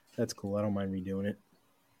 so that's cool. I don't mind redoing it.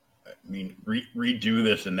 I mean, redo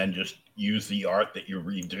this and then just use the art that you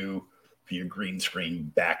redo for your green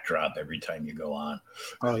screen backdrop every time you go on.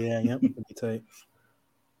 Oh yeah, yep, that'd be tight.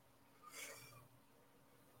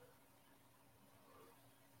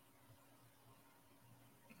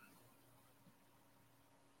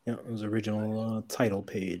 Yeah, it was original title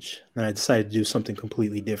page. And I decided to do something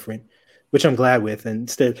completely different, which I'm glad with. And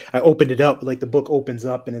instead, I opened it up, like the book opens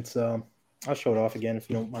up, and it's I'll show it off again if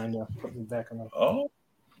you don't mind putting it back on the. Oh,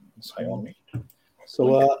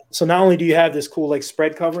 so not only do you have this cool like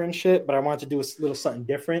spread cover and shit, but I wanted to do a little something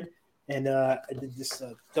different, and I did this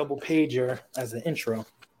double pager as the intro.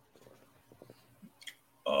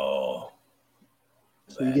 Oh,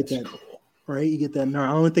 so you get that cool. Right? You get that. No,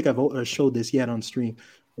 I don't think I've showed this yet on stream,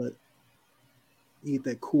 but you get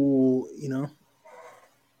that cool. It's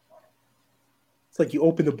like you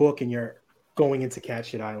open the book and you're going into Cat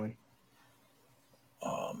Shit Island.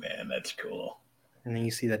 Oh man, that's cool. And then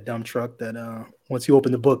you see that dump truck that once you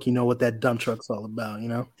open the book, you know what that dump truck's all about,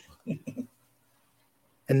 And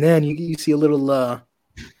then you see a little little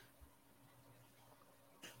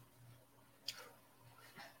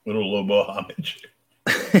Lobo homage.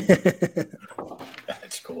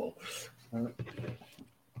 That's cool.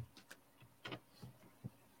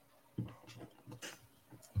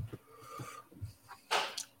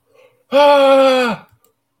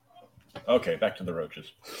 Okay, back to the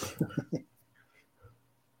roaches.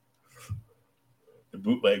 The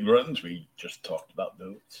bootleg runs, we just talked about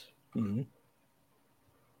those. Mm-hmm.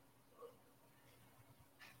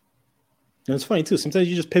 And it's funny too. Sometimes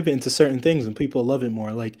you just pivot into certain things and people love it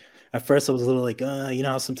more. Like at first I was a little like,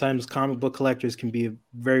 how sometimes comic book collectors can be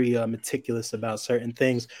very meticulous about certain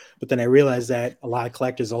things. But then I realized that a lot of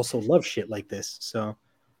collectors also love shit like this. So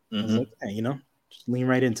I was like, hey, just lean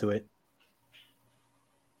right into it.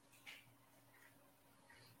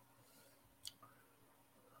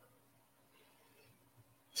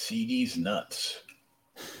 CD's nuts.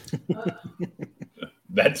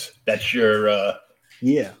 That's your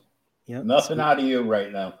yeah. Nothing out of you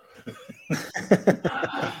right now.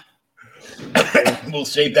 We'll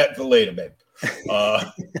save that for later, babe.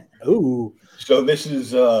 Ooh. So this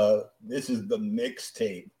is the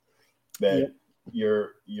mixtape that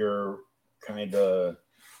your kind of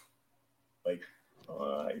like,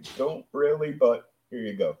 I don't really, but here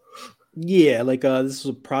you go. Yeah, like this is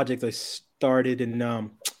a project I started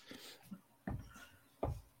in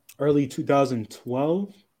early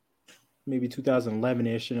 2012, maybe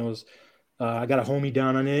 2011-ish, and it was I got a homie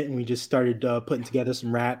down on it, and we just started putting together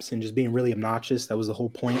some raps and just being really obnoxious. That was the whole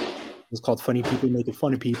point. It was called Funny People Making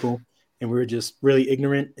Fun of People, and we were just really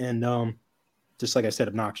ignorant and just like I said,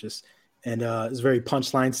 obnoxious. And it was very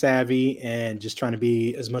punchline savvy and just trying to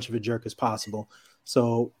be as much of a jerk as possible.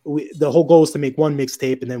 So the whole goal was to make one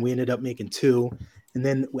mixtape, and then we ended up making two. And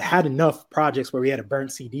then we had enough projects where we had a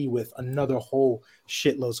burnt CD with another whole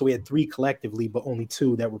shitload. So we had three collectively, but only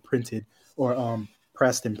two that were printed or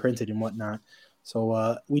pressed and printed and whatnot.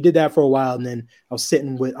 So we did that for a while, and then I was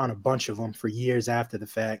sitting on a bunch of them for years after the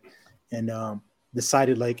fact, and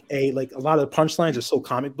decided like a lot of the punchlines are so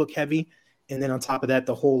comic book heavy, and then on top of that,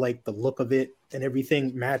 the whole like the look of it and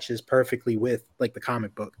everything matches perfectly with like the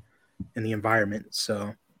comic book and the environment.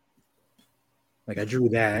 So like I drew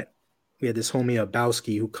that. We had this homie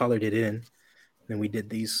Abowski who colored it in. Then we did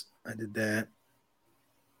these. I did that.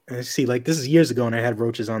 And I see, like this is years ago, and I had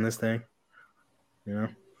roaches on this thing. You know,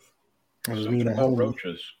 it was me and a homie.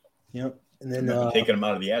 Roaches. Yep. And then taking them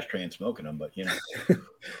out of the ashtray and smoking them, but you know,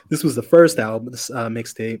 this was the first album, this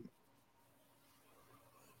mixtape.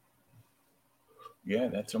 Yeah,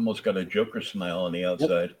 that's almost got a Joker smile on the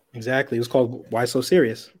outside. Yep, exactly. It was called Why So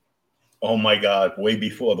Serious. Oh my God! Way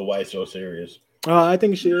before the Why So Serious. I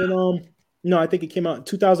think it should. No, I think it came out in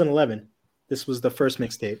 2011. This was the first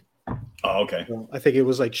mixtape. Oh, okay. So I think it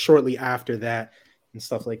was like shortly after that and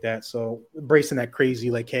stuff like that. So embracing that crazy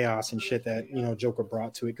like chaos and shit that Joker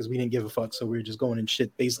brought to it, because we didn't give a fuck. So we were just going in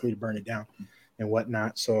shit basically to burn it down and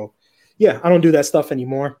whatnot. So yeah, I don't do that stuff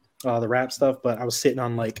anymore, the rap stuff. But I was sitting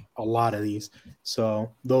on like a lot of these. So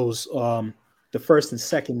those the first and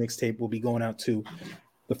second mixtape will be going out to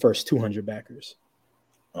the first 200 backers.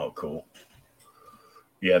 Oh, cool.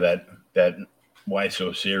 Yeah, that Why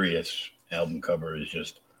So Serious album cover is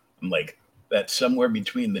just, I'm like, that's somewhere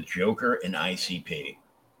between the Joker and ICP.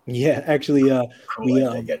 Yeah, actually,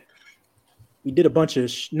 cool, we did a bunch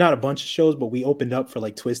of not a bunch of shows, but we opened up for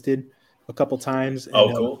like Twisted a couple times.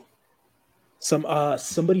 And, cool.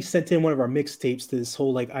 Somebody sent in one of our mixtapes to this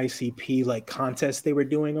whole like ICP like contest they were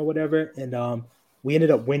doing or whatever, and we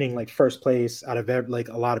ended up winning like first place out of like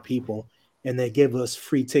a lot of people. And they gave us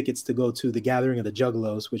free tickets to go to the Gathering of the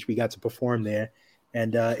Juggalos, which we got to perform there.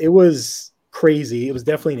 And it was crazy. It was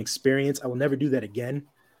definitely an experience. I will never do that again,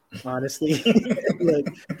 honestly. Like,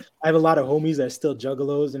 I have a lot of homies that are still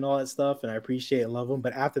juggalos and all that stuff, and I appreciate and love them.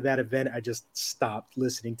 But after that event, I just stopped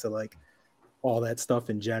listening to like all that stuff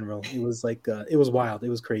in general. It was like it was wild. It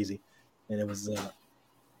was crazy. And it was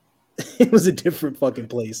it was a different fucking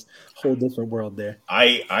place, whole different world there.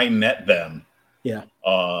 I met them. Yeah.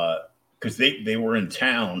 Because they were in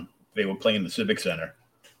town. They were playing the Civic Center,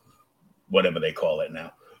 whatever they call it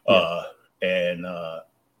now. Yeah. And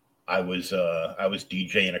I was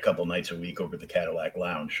DJing a couple nights a week over at the Cadillac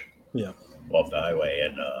Lounge. Yeah. Off the highway.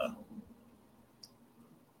 And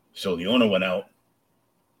so the owner went out,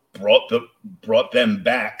 brought them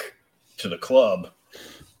back to the club,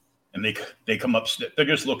 and they come upstairs. They're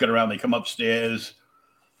just looking around. They come upstairs,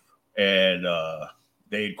 and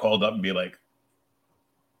they called up and be like,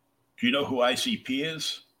 "Do you know who ICP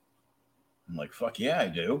is?" I'm like, "Fuck yeah, I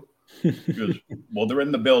do." He goes, "Well, they're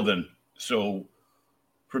in the building. So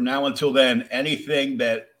from now until then, anything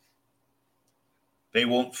that they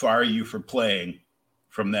won't fire you for playing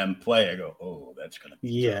from them play." I go, "Oh, that's gonna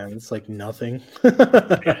be tough." It's like nothing.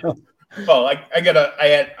 Yeah. Well, I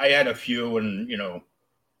had a few, and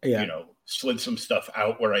slid some stuff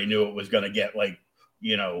out where I knew it was gonna get like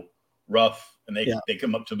rough, and they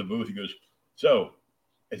come up to the booth. He goes, "So,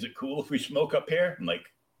 is it cool if we smoke up here?" I'm like,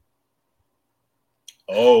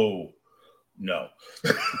 "Oh, no."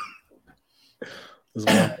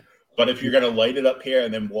 But if you're going to light it up here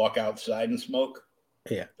and then walk outside and smoke,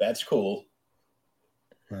 that's cool.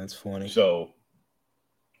 That's funny. So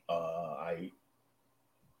I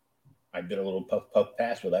did a little puff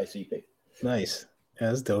pass with ICP. Nice. Yeah,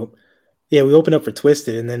 that's dope. Yeah, we opened up for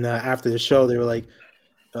Twisted, and then after the show, they were like,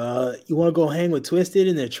 "You want to go hang with Twisted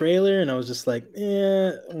in their trailer?" And I was just like,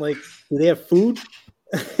 "Yeah." I'm like, "Do they have food?"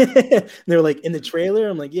 And they were like, "In the trailer?"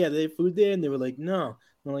 I'm like, "Yeah, they have food there?" And they were like, "No."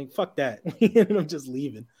 I'm like, "Fuck that." And I'm just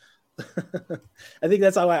leaving. I think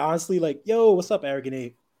that's how I honestly like, "Yo, what's up, Arrogant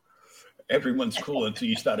Ape?" Everyone's cool until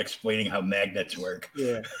you start explaining how magnets work.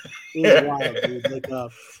 Yeah, it was wild, dude.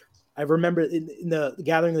 Like, I remember in the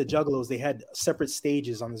Gathering of the Juggalos, they had separate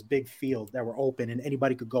stages on this big field that were open, and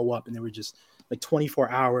anybody could go up, and they were just like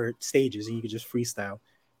 24-hour stages, and you could just freestyle.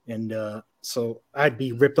 And So I'd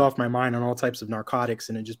be ripped off my mind on all types of narcotics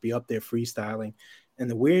and it'd just be up there freestyling. And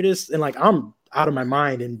the weirdest, and like I'm out of my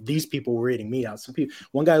mind, and these people were eating me out. Some people,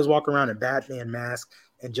 one guy was walking around in a Batman mask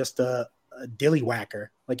and just a dilly whacker,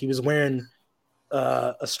 like he was wearing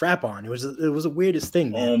a strap on. It was the weirdest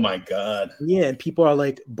thing, man. Oh my god. Yeah, and people are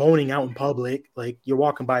like boning out in public. Like you're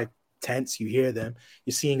walking by tents, you hear them.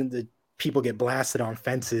 You're seeing the people get blasted on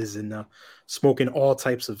fences and smoking all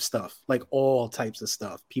types of stuff, like all types of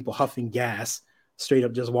stuff. People huffing gas, straight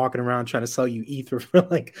up just walking around trying to sell you ether for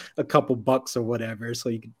like a couple bucks or whatever. So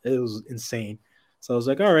it was insane. So I was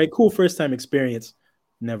like, all right, cool, first time experience.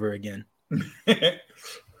 Never again.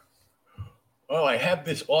 Oh, I have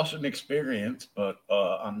this awesome experience, but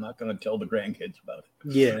I'm not going to tell the grandkids about it.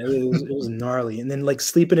 Yeah, it was gnarly. And then like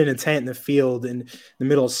sleeping in a tent in the field in the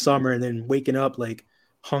middle of summer and then waking up like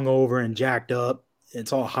hungover and jacked up.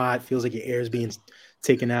 It's all hot. Feels like your air is being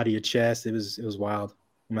taken out of your chest. It was wild.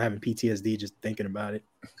 I'm having PTSD just thinking about it.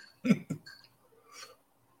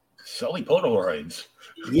 Sully Polaroids.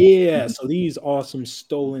 Yeah, so these awesome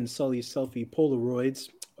stolen Sully selfie Polaroids.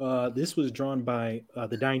 This was drawn by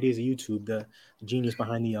the Dying Days of YouTube, the genius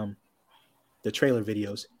behind the trailer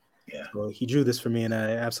videos. Yeah. So he drew this for me, and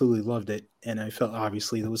I absolutely loved it. And I felt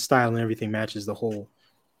obviously the style and everything matches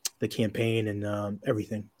the campaign and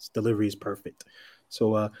everything. Its delivery is perfect.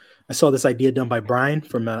 So I saw this idea done by Brian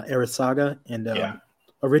from Aerith Saga, and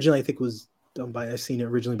originally I think it was done by, I've seen it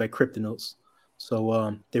originally by Kryptonotes.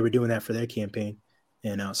 So they were doing that for their campaign,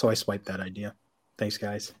 and so I swiped that idea. Thanks,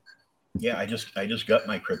 guys. Yeah, I just got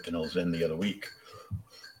my Kryptonals in the other week.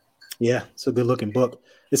 Yeah, it's a good looking book.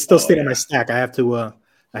 It's still staying in my stack. I have to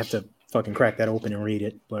fucking crack that open and read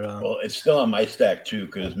it. But well, it's still on my stack too,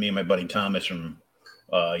 because me and my buddy Thomas from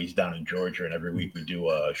he's down in Georgia, and every week we do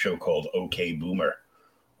a show called OK Boomer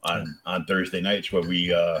on Thursday nights where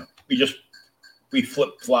we flip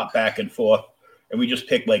flop back and forth, and we just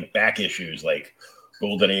pick like back issues like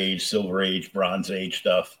Golden Age, Silver Age, Bronze Age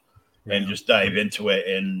stuff. And just dive into it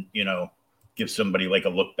and, give somebody like a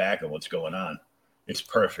look back at what's going on. It's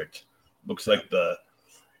perfect. Looks like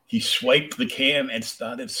he swiped the cam and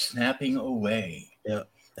started snapping away. Yeah.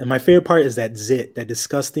 And my favorite part is that zit, that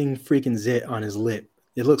disgusting freaking zit on his lip.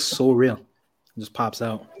 It looks so real. It just pops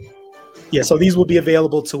out. Yeah, so these will be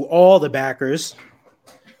available to all the backers.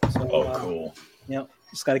 So, cool. Yeah,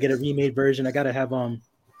 just got to get a remade version. I got to have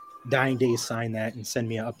Dying Days sign that and send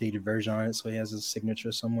me an updated version on it so he has his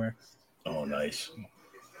signature somewhere. Oh, nice.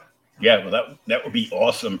 Yeah, well, that would be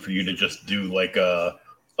awesome for you to just do like a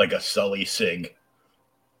Sully sig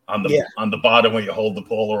on the bottom where you hold the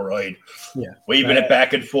Polaroid, waving it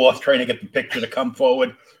back and forth, trying to get the picture to come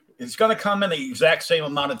forward. It's going to come in the exact same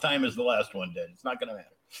amount of time as the last one did. It's not going to matter.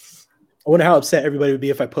 I wonder how upset everybody would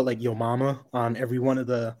be if I put like Yo Mama on every one of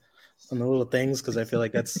the little things, because I feel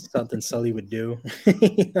like that's something Sully would do.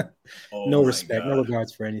 No respect, no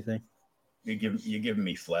regards for anything. You're giving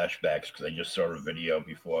me flashbacks because I just saw a video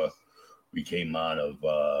before we came on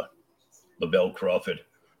of LaBelle Crawford,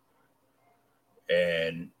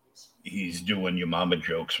 and he's doing Your Mama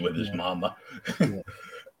jokes with his mama.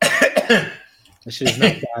 That shit is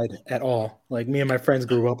not died at all. Like me and my friends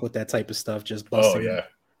grew up with that type of stuff, just busting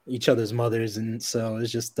each other's mothers, and so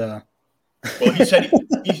it's just. Well,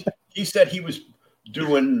 he said he was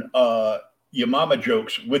doing Your Mama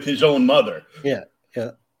jokes with his own mother. Yeah.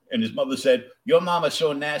 And his mother said, "Your mama's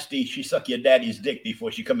so nasty, she suck your daddy's dick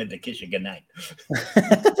before she come in to kiss you goodnight."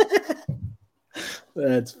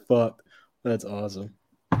 That's fucked. That's awesome.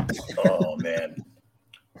 Oh man.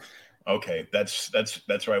 Okay, that's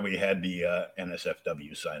why we had the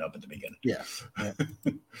NSFW sign up at the beginning. Yeah.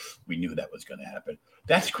 We knew that was going to happen.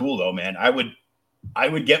 That's cool though, man. I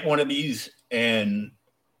would get one of these and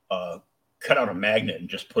cut out a magnet and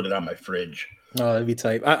just put it on my fridge. Oh, that'd be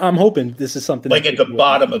tight. I'm hoping this is something like at the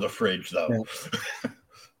bottom of the fridge, though. Yeah.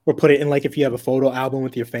 Or put it in, like if you have a photo album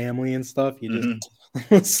with your family and stuff, you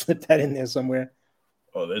just slip that in there somewhere.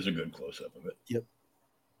 Oh, there's a good close up of it. Yep.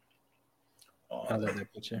 Oh, I love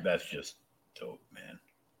that picture. That's just dope, man.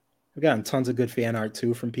 I've gotten tons of good fan art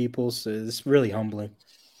too from people, so it's really humbling.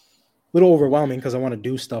 A little overwhelming because I want to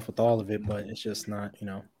do stuff with all of it, but it's just not,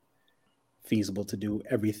 feasible to do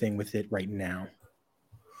everything with it right now.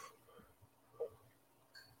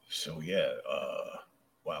 So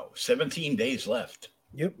wow, 17 days left.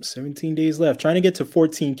 Yep, 17 days left. Trying to get to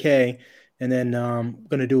 14K, and then I'm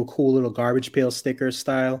gonna do a cool little garbage pail sticker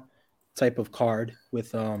style type of card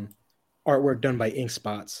with artwork done by Ink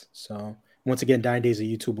Spots. So once again, Dying Days of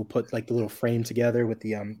YouTube will put like the little frame together with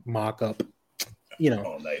the mock-up,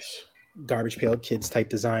 Oh, nice. Garbage pail kids type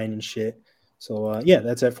design and shit. So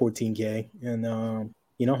that's at 14K, and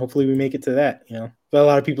hopefully we make it to that. But a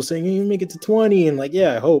lot of people saying you make it to 20, and like,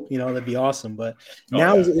 yeah, I hope, that'd be awesome. But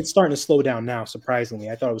now it's starting to slow down now, surprisingly.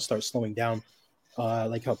 I thought it would start slowing down,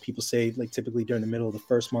 like how people say, like typically during the middle of the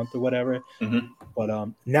first month or whatever. But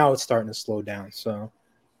now it's starting to slow down. So,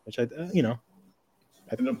 which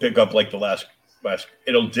it'll pick up like the last,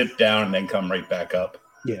 it'll dip down and then come right back up.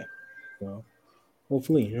 Yeah. So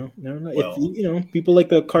hopefully, if people like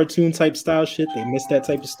the cartoon type style shit, they miss that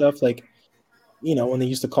type of stuff. Like, when they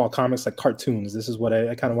used to call comics like cartoons, this is what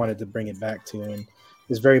I kind of wanted to bring it back to. And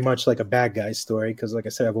it's very much like a bad guy story. Cause like I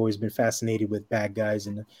said, I've always been fascinated with bad guys.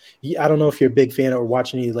 And I don't know if you're a big fan or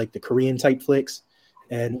watching any like the Korean type flicks,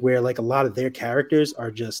 and where like a lot of their characters are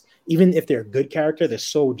just, even if they're a good character, they're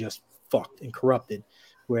so just fucked and corrupted,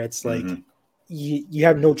 where it's like, you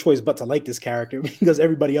have no choice but to like this character because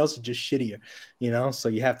everybody else is just shittier, so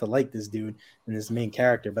you have to like this dude and this main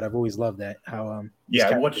character. But I've always loved that, how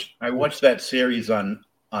I watched that series on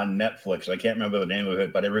Netflix. I can't remember the name of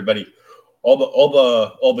it, but everybody, all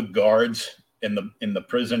the guards in the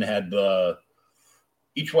prison had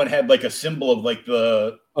each one had like a symbol of like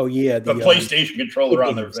the PlayStation controller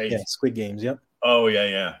on their face. Yeah, Squid Games. Yep. Oh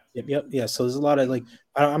yeah. Yep. Yeah. So there's a lot of like,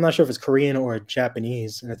 I'm not sure if it's Korean or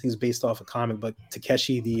Japanese, and I think it's based off a comic. But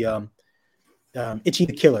Takeshi, the Ichi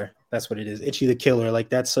the Killer, that's what it is. Ichi the Killer, like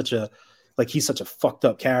that's he's such a fucked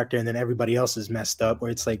up character, and then everybody else is messed up. Where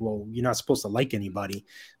it's like, well, you're not supposed to like anybody.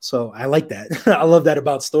 So I like that. I love that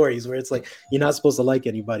about stories where it's like you're not supposed to like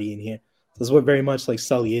anybody in here. That's what very much like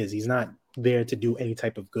Sully is. He's not there to do any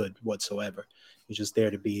type of good whatsoever. He's just there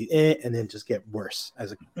to be and then just get worse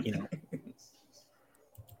as a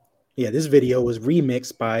Yeah, this video was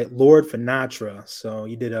remixed by Lord Finatra, so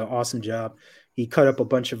he did an awesome job. He cut up a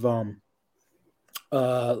bunch of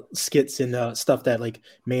skits and stuff that like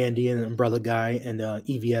Mandy and Umbrella Guy and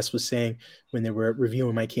EVS was saying when they were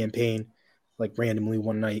reviewing my campaign, like randomly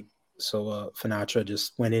one night. So Finatra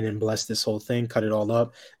just went in and blessed this whole thing, cut it all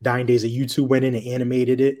up. Dying Days of YouTube went in and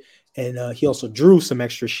animated it, and he also drew some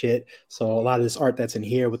extra shit. So a lot of this art that's in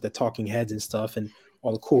here with the talking heads and stuff, and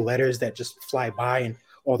all the cool letters that just fly by, and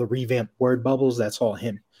all the revamped word bubbles, that's all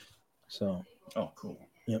him. So, cool.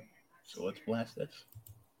 Yep. So let's blast this.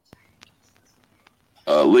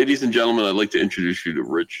 Ladies and gentlemen, I'd like to introduce you to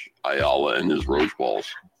Rich Ayala and his Roach Balls.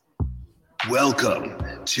 Welcome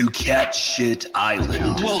to Cat Shit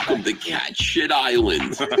Island. Welcome to Cat Shit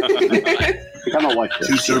Island. To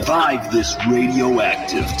survive this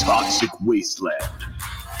radioactive, toxic wasteland,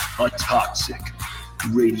 a toxic,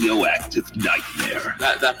 radioactive nightmare.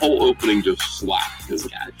 That whole opening just slapped because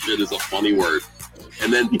cat shit is a funny word.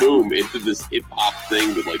 And then boom, into this hip hop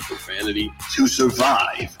thing with like profanity. To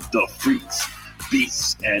survive the freaks,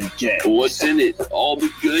 beasts, and gangs. What's in it? All the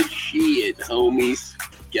good shit, homies.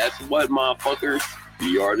 Guess what, motherfuckers?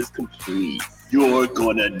 The art is complete. You're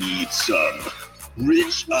gonna need some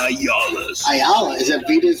Rich Ayala's. Ayala? Is that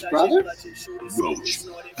Vita's brother? Roach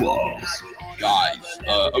Balls. Guys,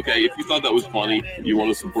 okay, if you thought that was funny, you want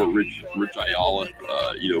to support Rich Ayala,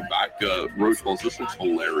 Roach Balls, this looks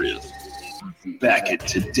hilarious. Back it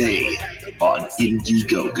today on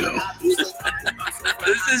Indiegogo. This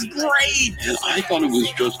is great! I thought it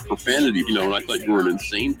was just profanity, and I thought you were an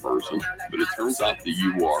insane person, but it turns out that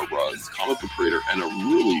you are a comic book creator and a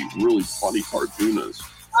really, really funny cartoonist.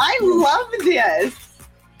 I love this!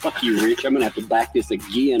 Fuck you, Rich. I'm going to have to back this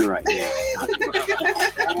again right now.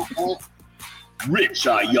 Rich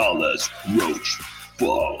Ayala's Roach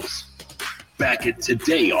Balls. Back it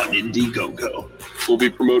today on Indiegogo. We'll be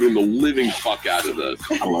promoting the living fuck out of this.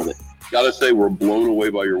 I love it. Gotta say, we're blown away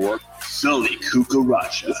by your work. Sully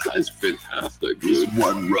Kukaracha. This guy's fantastic, is dude.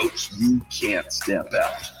 one roach you can't stamp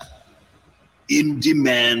out. In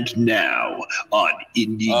demand now on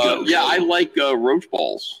Indiegogo. Yeah, I like Roach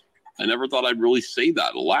Balls. I never thought I'd really say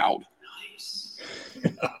that aloud. Nice.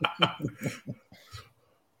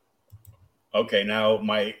 Okay, now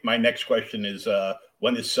my next question is,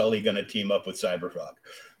 when is Sully going to team up with Cyberfrog?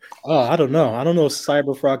 I don't know. I don't know if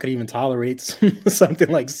Cyberfrog could even tolerate something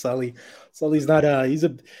like Sully. Sully's not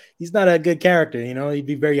he's not a good character, He'd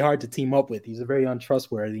be very hard to team up with. He's a very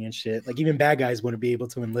untrustworthy and shit. Like even bad guys wouldn't be able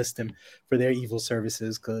to enlist him for their evil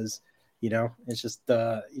services because, it's just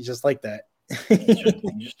he's just like that.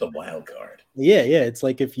 just a wild card. Yeah. It's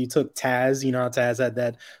like if you took Taz, how Taz had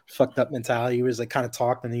that fucked up mentality. He was like kind of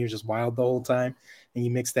talked and then he was just wild the whole time. And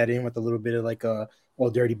you mix that in with a little bit of like a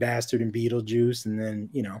old dirty bastard and Beetlejuice, and then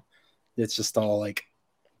it's just all like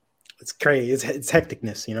it's crazy. It's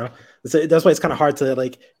hecticness, that's why it's kind of hard to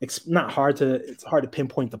like. It's hard to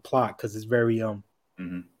pinpoint the plot because it's very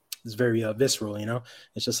it's very visceral.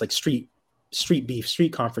 It's just like street beef,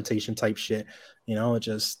 street confrontation type shit. It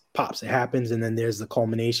just pops. It happens, and then there's the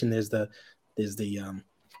culmination. There's the There's the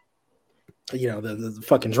the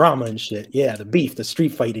fucking drama and shit. Yeah, the beef, the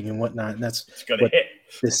street fighting and whatnot. And that's it's gonna what hit.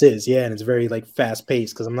 This is. Yeah, and it's very like fast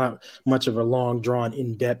paced because I'm not much of a long drawn,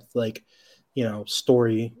 in depth like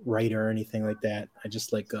story writer or anything like that. I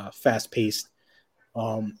just like fast paced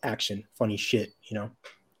action, funny shit.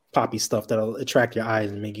 Poppy stuff that'll attract your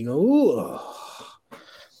eyes and make you go, ooh.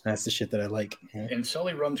 That's the shit that I like. And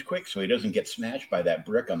Sully runs quick so he doesn't get smashed by that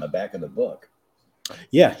brick on the back of the book.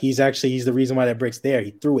 Yeah, he's the reason why that brick's there.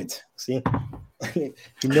 He threw it. See, you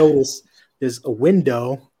notice there's a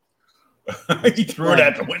window. He threw it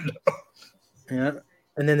at the window. Yeah,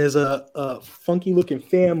 and then there's a funky looking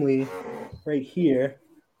family right here,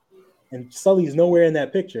 and Sully's nowhere in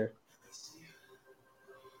that picture.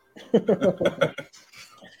 That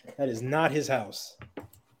is not his house.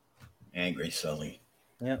 Angry Sully.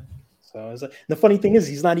 Yeah. So the funny thing is,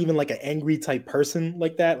 he's not even like an angry type person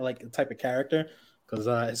like that, like the type of character. Because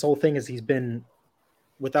his whole thing is he's been,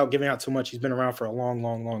 without giving out too much, he's been around for a long,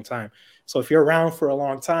 long, long time. So if you're around for a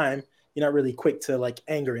long time, you're not really quick to like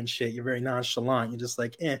anger and shit. You're very nonchalant. You're just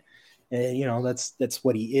like, And that's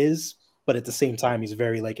what he is. But at the same time, he's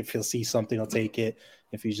very like, if he'll see something, he'll take it.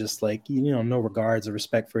 If he's just like, no regards or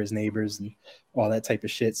respect for his neighbors and all that type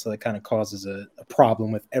of shit. So it kind of causes a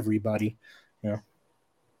problem with everybody,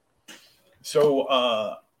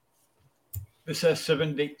 So this says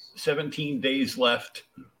 17 days left.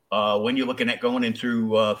 When you're looking at going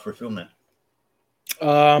into fulfillment?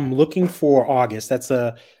 I'm looking for August. That's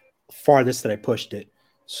the farthest that I pushed it.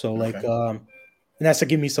 So like, and that's to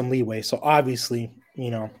give me some leeway. So obviously,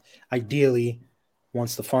 ideally,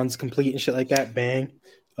 once the funds complete and shit like that, bang,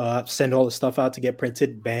 send all the stuff out to get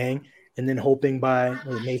printed, bang, and then hoping by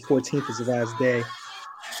May 14th is the last day.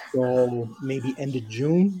 So maybe end of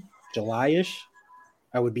June, July-ish,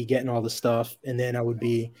 I would be getting all the stuff, and then I would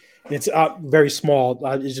be. It's very small.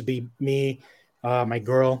 It'd just be me, my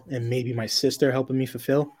girl, and maybe my sister helping me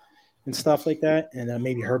fulfill and stuff like that, and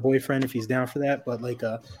maybe her boyfriend if he's down for that. But like,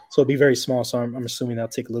 so it'll be very small. So I'm assuming that'll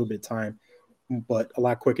take a little bit of time, but a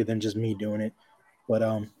lot quicker than just me doing it. But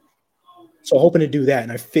so hoping to do that,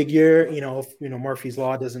 and I figure, if Murphy's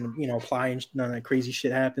Law doesn't apply and none of that crazy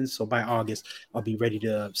shit happens, so by August I'll be ready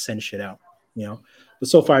to send shit out. But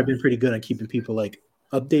so far I've been pretty good on keeping people like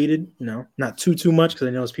updated. Not too much because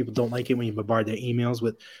I know people don't like it when you bombard their emails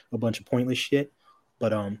with a bunch of pointless shit,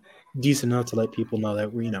 but decent enough to let people know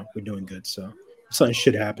that we're doing good. So if something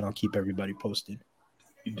should happen, I'll keep everybody posted.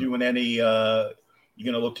 You doing any? You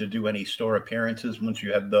gonna look to do any store appearances once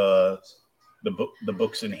you have the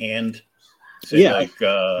books in hand? Say like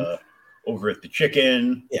over at the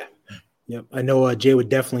Chicken. Yeah. Yep. I know Jay would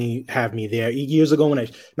definitely have me there. Years ago,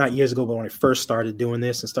 not years ago, but when I first started doing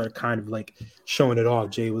this and started kind of like showing it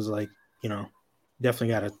off, Jay was like, definitely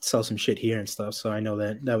got to sell some shit here and stuff. So I know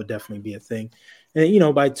that would definitely be a thing.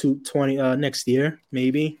 And, by 2020 next year,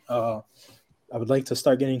 maybe, I would like to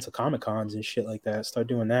start getting into Comic Cons and shit like that. Start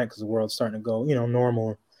doing that because the world's starting to go,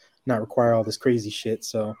 normal, not require all this crazy shit.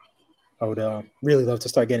 So I would really love to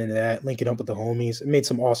start getting into that, linking up with the homies. I made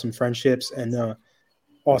some awesome friendships and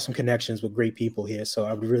awesome connections with great people here. So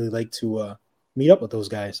I would really like to meet up with those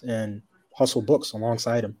guys and hustle books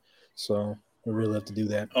alongside them. So I really love to do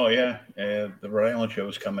that. Oh, yeah. The Rhode Island show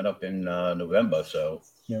is coming up in November. So,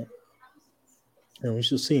 yeah. And we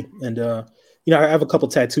shall see. And, I have a couple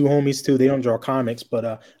tattoo homies, too. They don't draw comics, but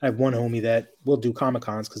I have one homie that will do Comic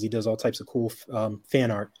Cons because he does all types of cool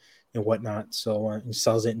fan art and whatnot. So he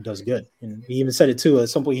sells it and does good. And he even said it, too. At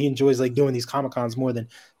some point, he enjoys like doing these Comic Cons more than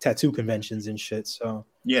tattoo conventions and shit. So,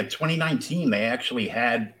 yeah, 2019, they actually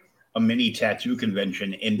had a mini tattoo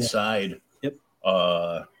convention inside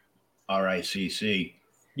RICC.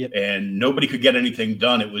 Yep. And nobody could get anything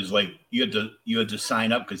done. It was like you had to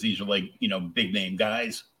sign up because these are like, big name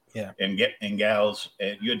guys. Yeah. And gals.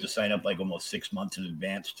 And you had to sign up like almost 6 months in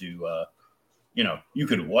advance to you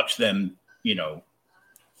could watch them,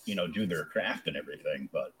 do their craft and everything.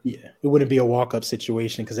 But yeah, it wouldn't be a walk-up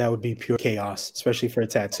situation because that would be pure chaos, especially for a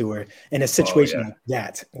tattooer. In a situation like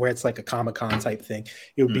that, where it's like a Comic-Con type thing,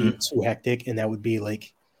 it would be too hectic, and that would be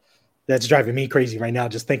like, that's driving me crazy right now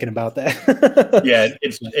just thinking about that. Yeah,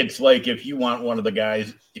 it's like if you want one of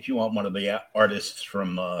the artists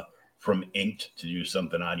from Inked to do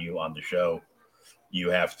something on you on the show, you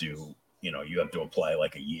have to apply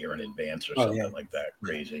like a year in advance or something like that.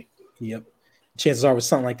 Crazy. Yep. Chances are with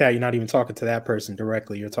something like that, you're not even talking to that person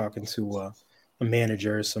directly. You're talking to a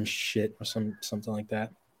manager or some shit or something like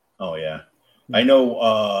that. Oh, yeah. I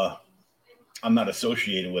know I'm not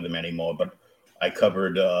associated with him anymore, but I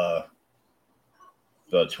covered the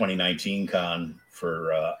 2019 con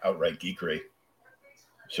for Outright Geekery.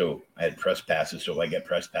 So I had press passes. So if I get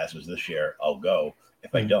press passes this year, I'll go.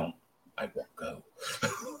 If I don't, I won't go.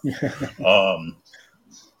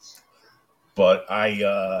 But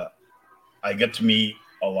I get to meet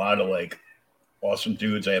a lot of like awesome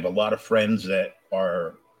dudes. I have a lot of friends that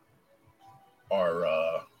are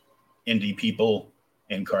indie people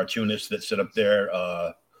and cartoonists that sit up there.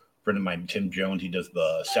 A friend of mine, Tim Jones, he does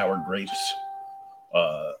the Sour Grapes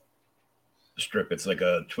strip. It's like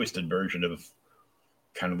a twisted version of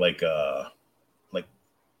kind of like a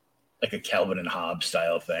Calvin and Hobbes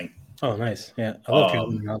style thing. Oh, nice. Yeah, I love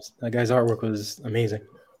Calvin and Hobbes. That guy's artwork was amazing.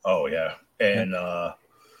 Oh yeah, and my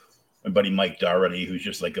buddy Mike Doherty, who's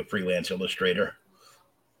just like a freelance illustrator,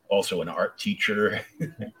 also an art teacher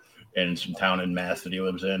in some town in Mass that he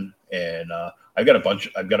lives in, and I've got a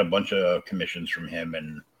bunch of commissions from him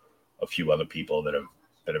and a few other people that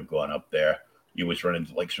have gone up there. You always run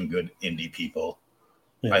into like some good indie people.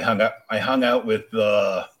 Yeah. I hung out with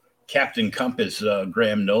Captain Compass,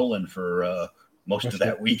 Graham Nolan for most of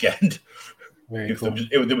that weekend. If cool.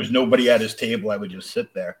 there was nobody at his table, I would just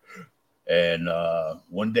sit there. And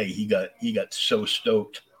one day he got so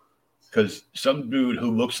stoked because some dude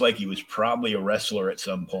who looks like he was probably a wrestler at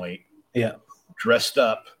some point, dressed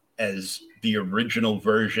up as the original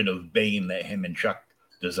version of Bane that him and Chuck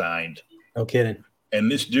designed. No kidding. And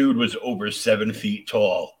this dude was over 7 feet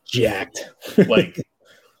tall. Jacked. Like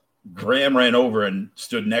Graham ran over and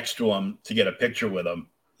stood next to him to get a picture with him.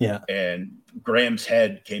 Yeah. And Graham's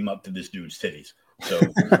head came up to this dude's titties. So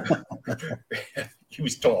he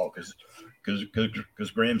was tall because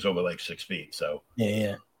Graham's over like 6 feet. So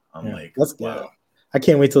I'm like, wow. I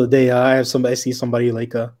can't wait till the day I see somebody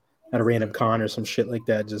like at a random con or some shit like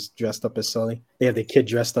that, just dressed up as Sully. They have the kid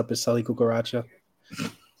dressed up as Sully Cucaracha.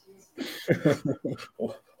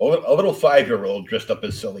 A little 5-year-old dressed up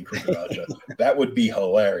as Sully Cucaracha. That would be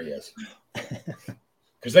hilarious.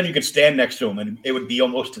 Because then you could stand next to him and it would be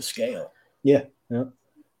almost to scale. Yeah. If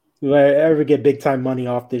I ever get big time money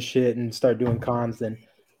off this shit and start doing cons, then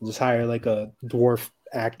I'll just hire like a dwarf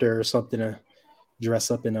actor or something to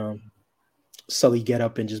dress up in Sully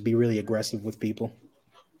getup and just be really aggressive with people.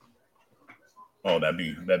 Oh, that'd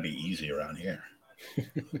be easy around here.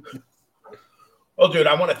 Well, dude,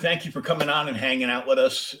 I want to thank you for coming on and hanging out with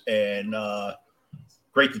us, and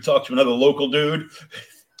great to talk to another local dude.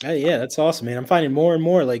 Hey, yeah, that's awesome, man. I'm finding more and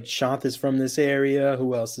more like Shanta's from this area.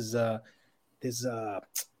 Who else is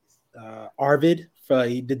Arvid?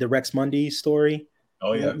 He did the Rex Mundi story.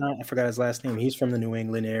 Oh yeah, I forgot his last name. He's from the New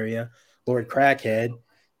England area. Lord Crackhead.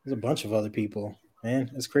 There's a bunch of other people. Man,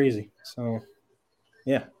 it's crazy. So,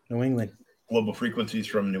 yeah, New England. Global Frequencies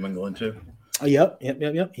from New England too. Oh, yep.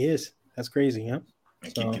 He is. That's crazy. Yep. I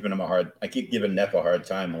keep giving Neff a hard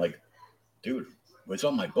time. I'm like, dude, what's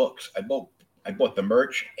on my books? I bought the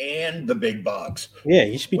merch and the big box. Yeah,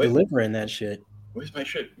 you should be delivering that shit. Where's my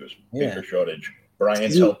shit? There's paper shortage.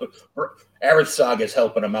 Brian's helping. Arithsaga's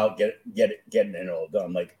helping him out, getting it all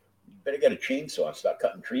done. Like, you better get a chainsaw and start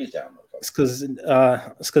cutting trees down. It's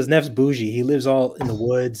because Neff's bougie. He lives all in the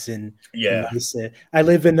woods, and I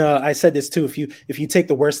live in. I said this too. If you take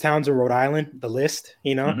the worst towns in Rhode Island, the list,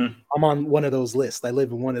 I'm on one of those lists. I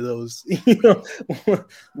live in one of those,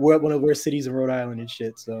 one of the worst cities in Rhode Island and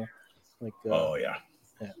shit. So, like, yeah.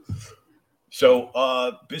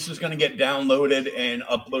 So this is going to get downloaded and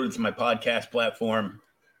uploaded to my podcast platform,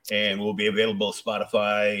 and will be available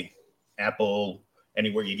Spotify, Apple,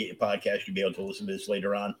 anywhere you get your podcast. You'll be able to listen to this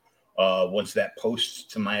later on. Once that posts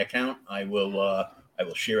to my account, I will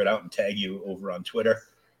share it out and tag you over on Twitter.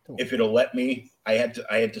 Cool. If it'll let me. I had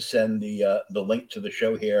to send the link to the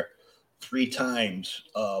show here 3 times.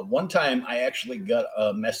 One time I actually got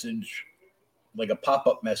a message, like a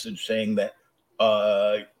pop-up message saying that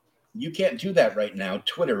you can't do that right now.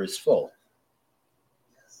 Twitter is full.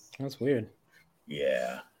 That's weird.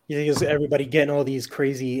 Yeah. You think it's everybody getting all these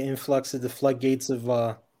crazy influx of the floodgates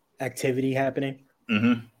of activity happening?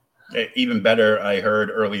 Mm-hmm. Even better, I heard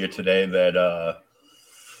earlier today that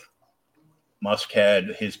Musk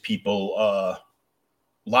had his people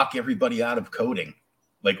lock everybody out of coding.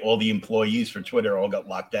 Like all the employees for Twitter all got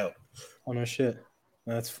locked out. Oh no shit.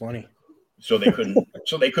 That's funny. So they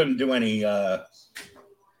couldn't do any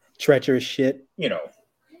treacherous shit.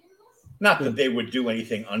 Not that they would do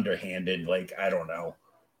anything underhanded, like, I don't know,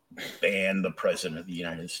 ban the president of the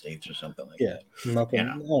United States or something like that. Nothing.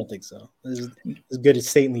 I don't think so. There's good as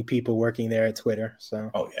saintly people working there at Twitter.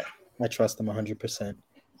 So I trust them 100%.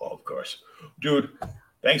 Well, of course. Dude,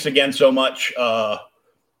 thanks again so much.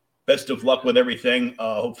 Best of luck with everything.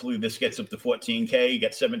 Hopefully this gets up to 14K. You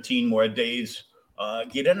got 17 more days.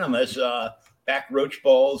 Get in on this. Back Roach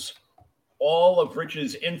Balls all of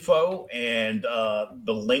Rich's info and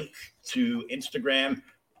the link to Instagram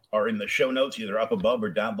are in the show notes, either up above or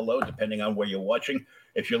down below, depending on where you're watching.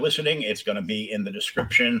 If you're listening, it's going to be in the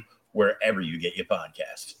description wherever you get your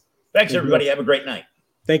podcasts. Thanks, everybody. Have a great night.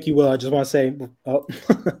 Thank you, Will. I just want to say, there we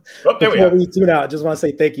are. Before we tune out, I just want to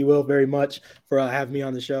say thank you, Will, very much for having me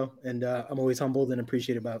on the show. And I'm always humbled and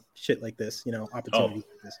appreciative about shit like this, opportunities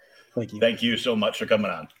like this. Thank you. Thank you so much for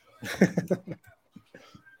coming on.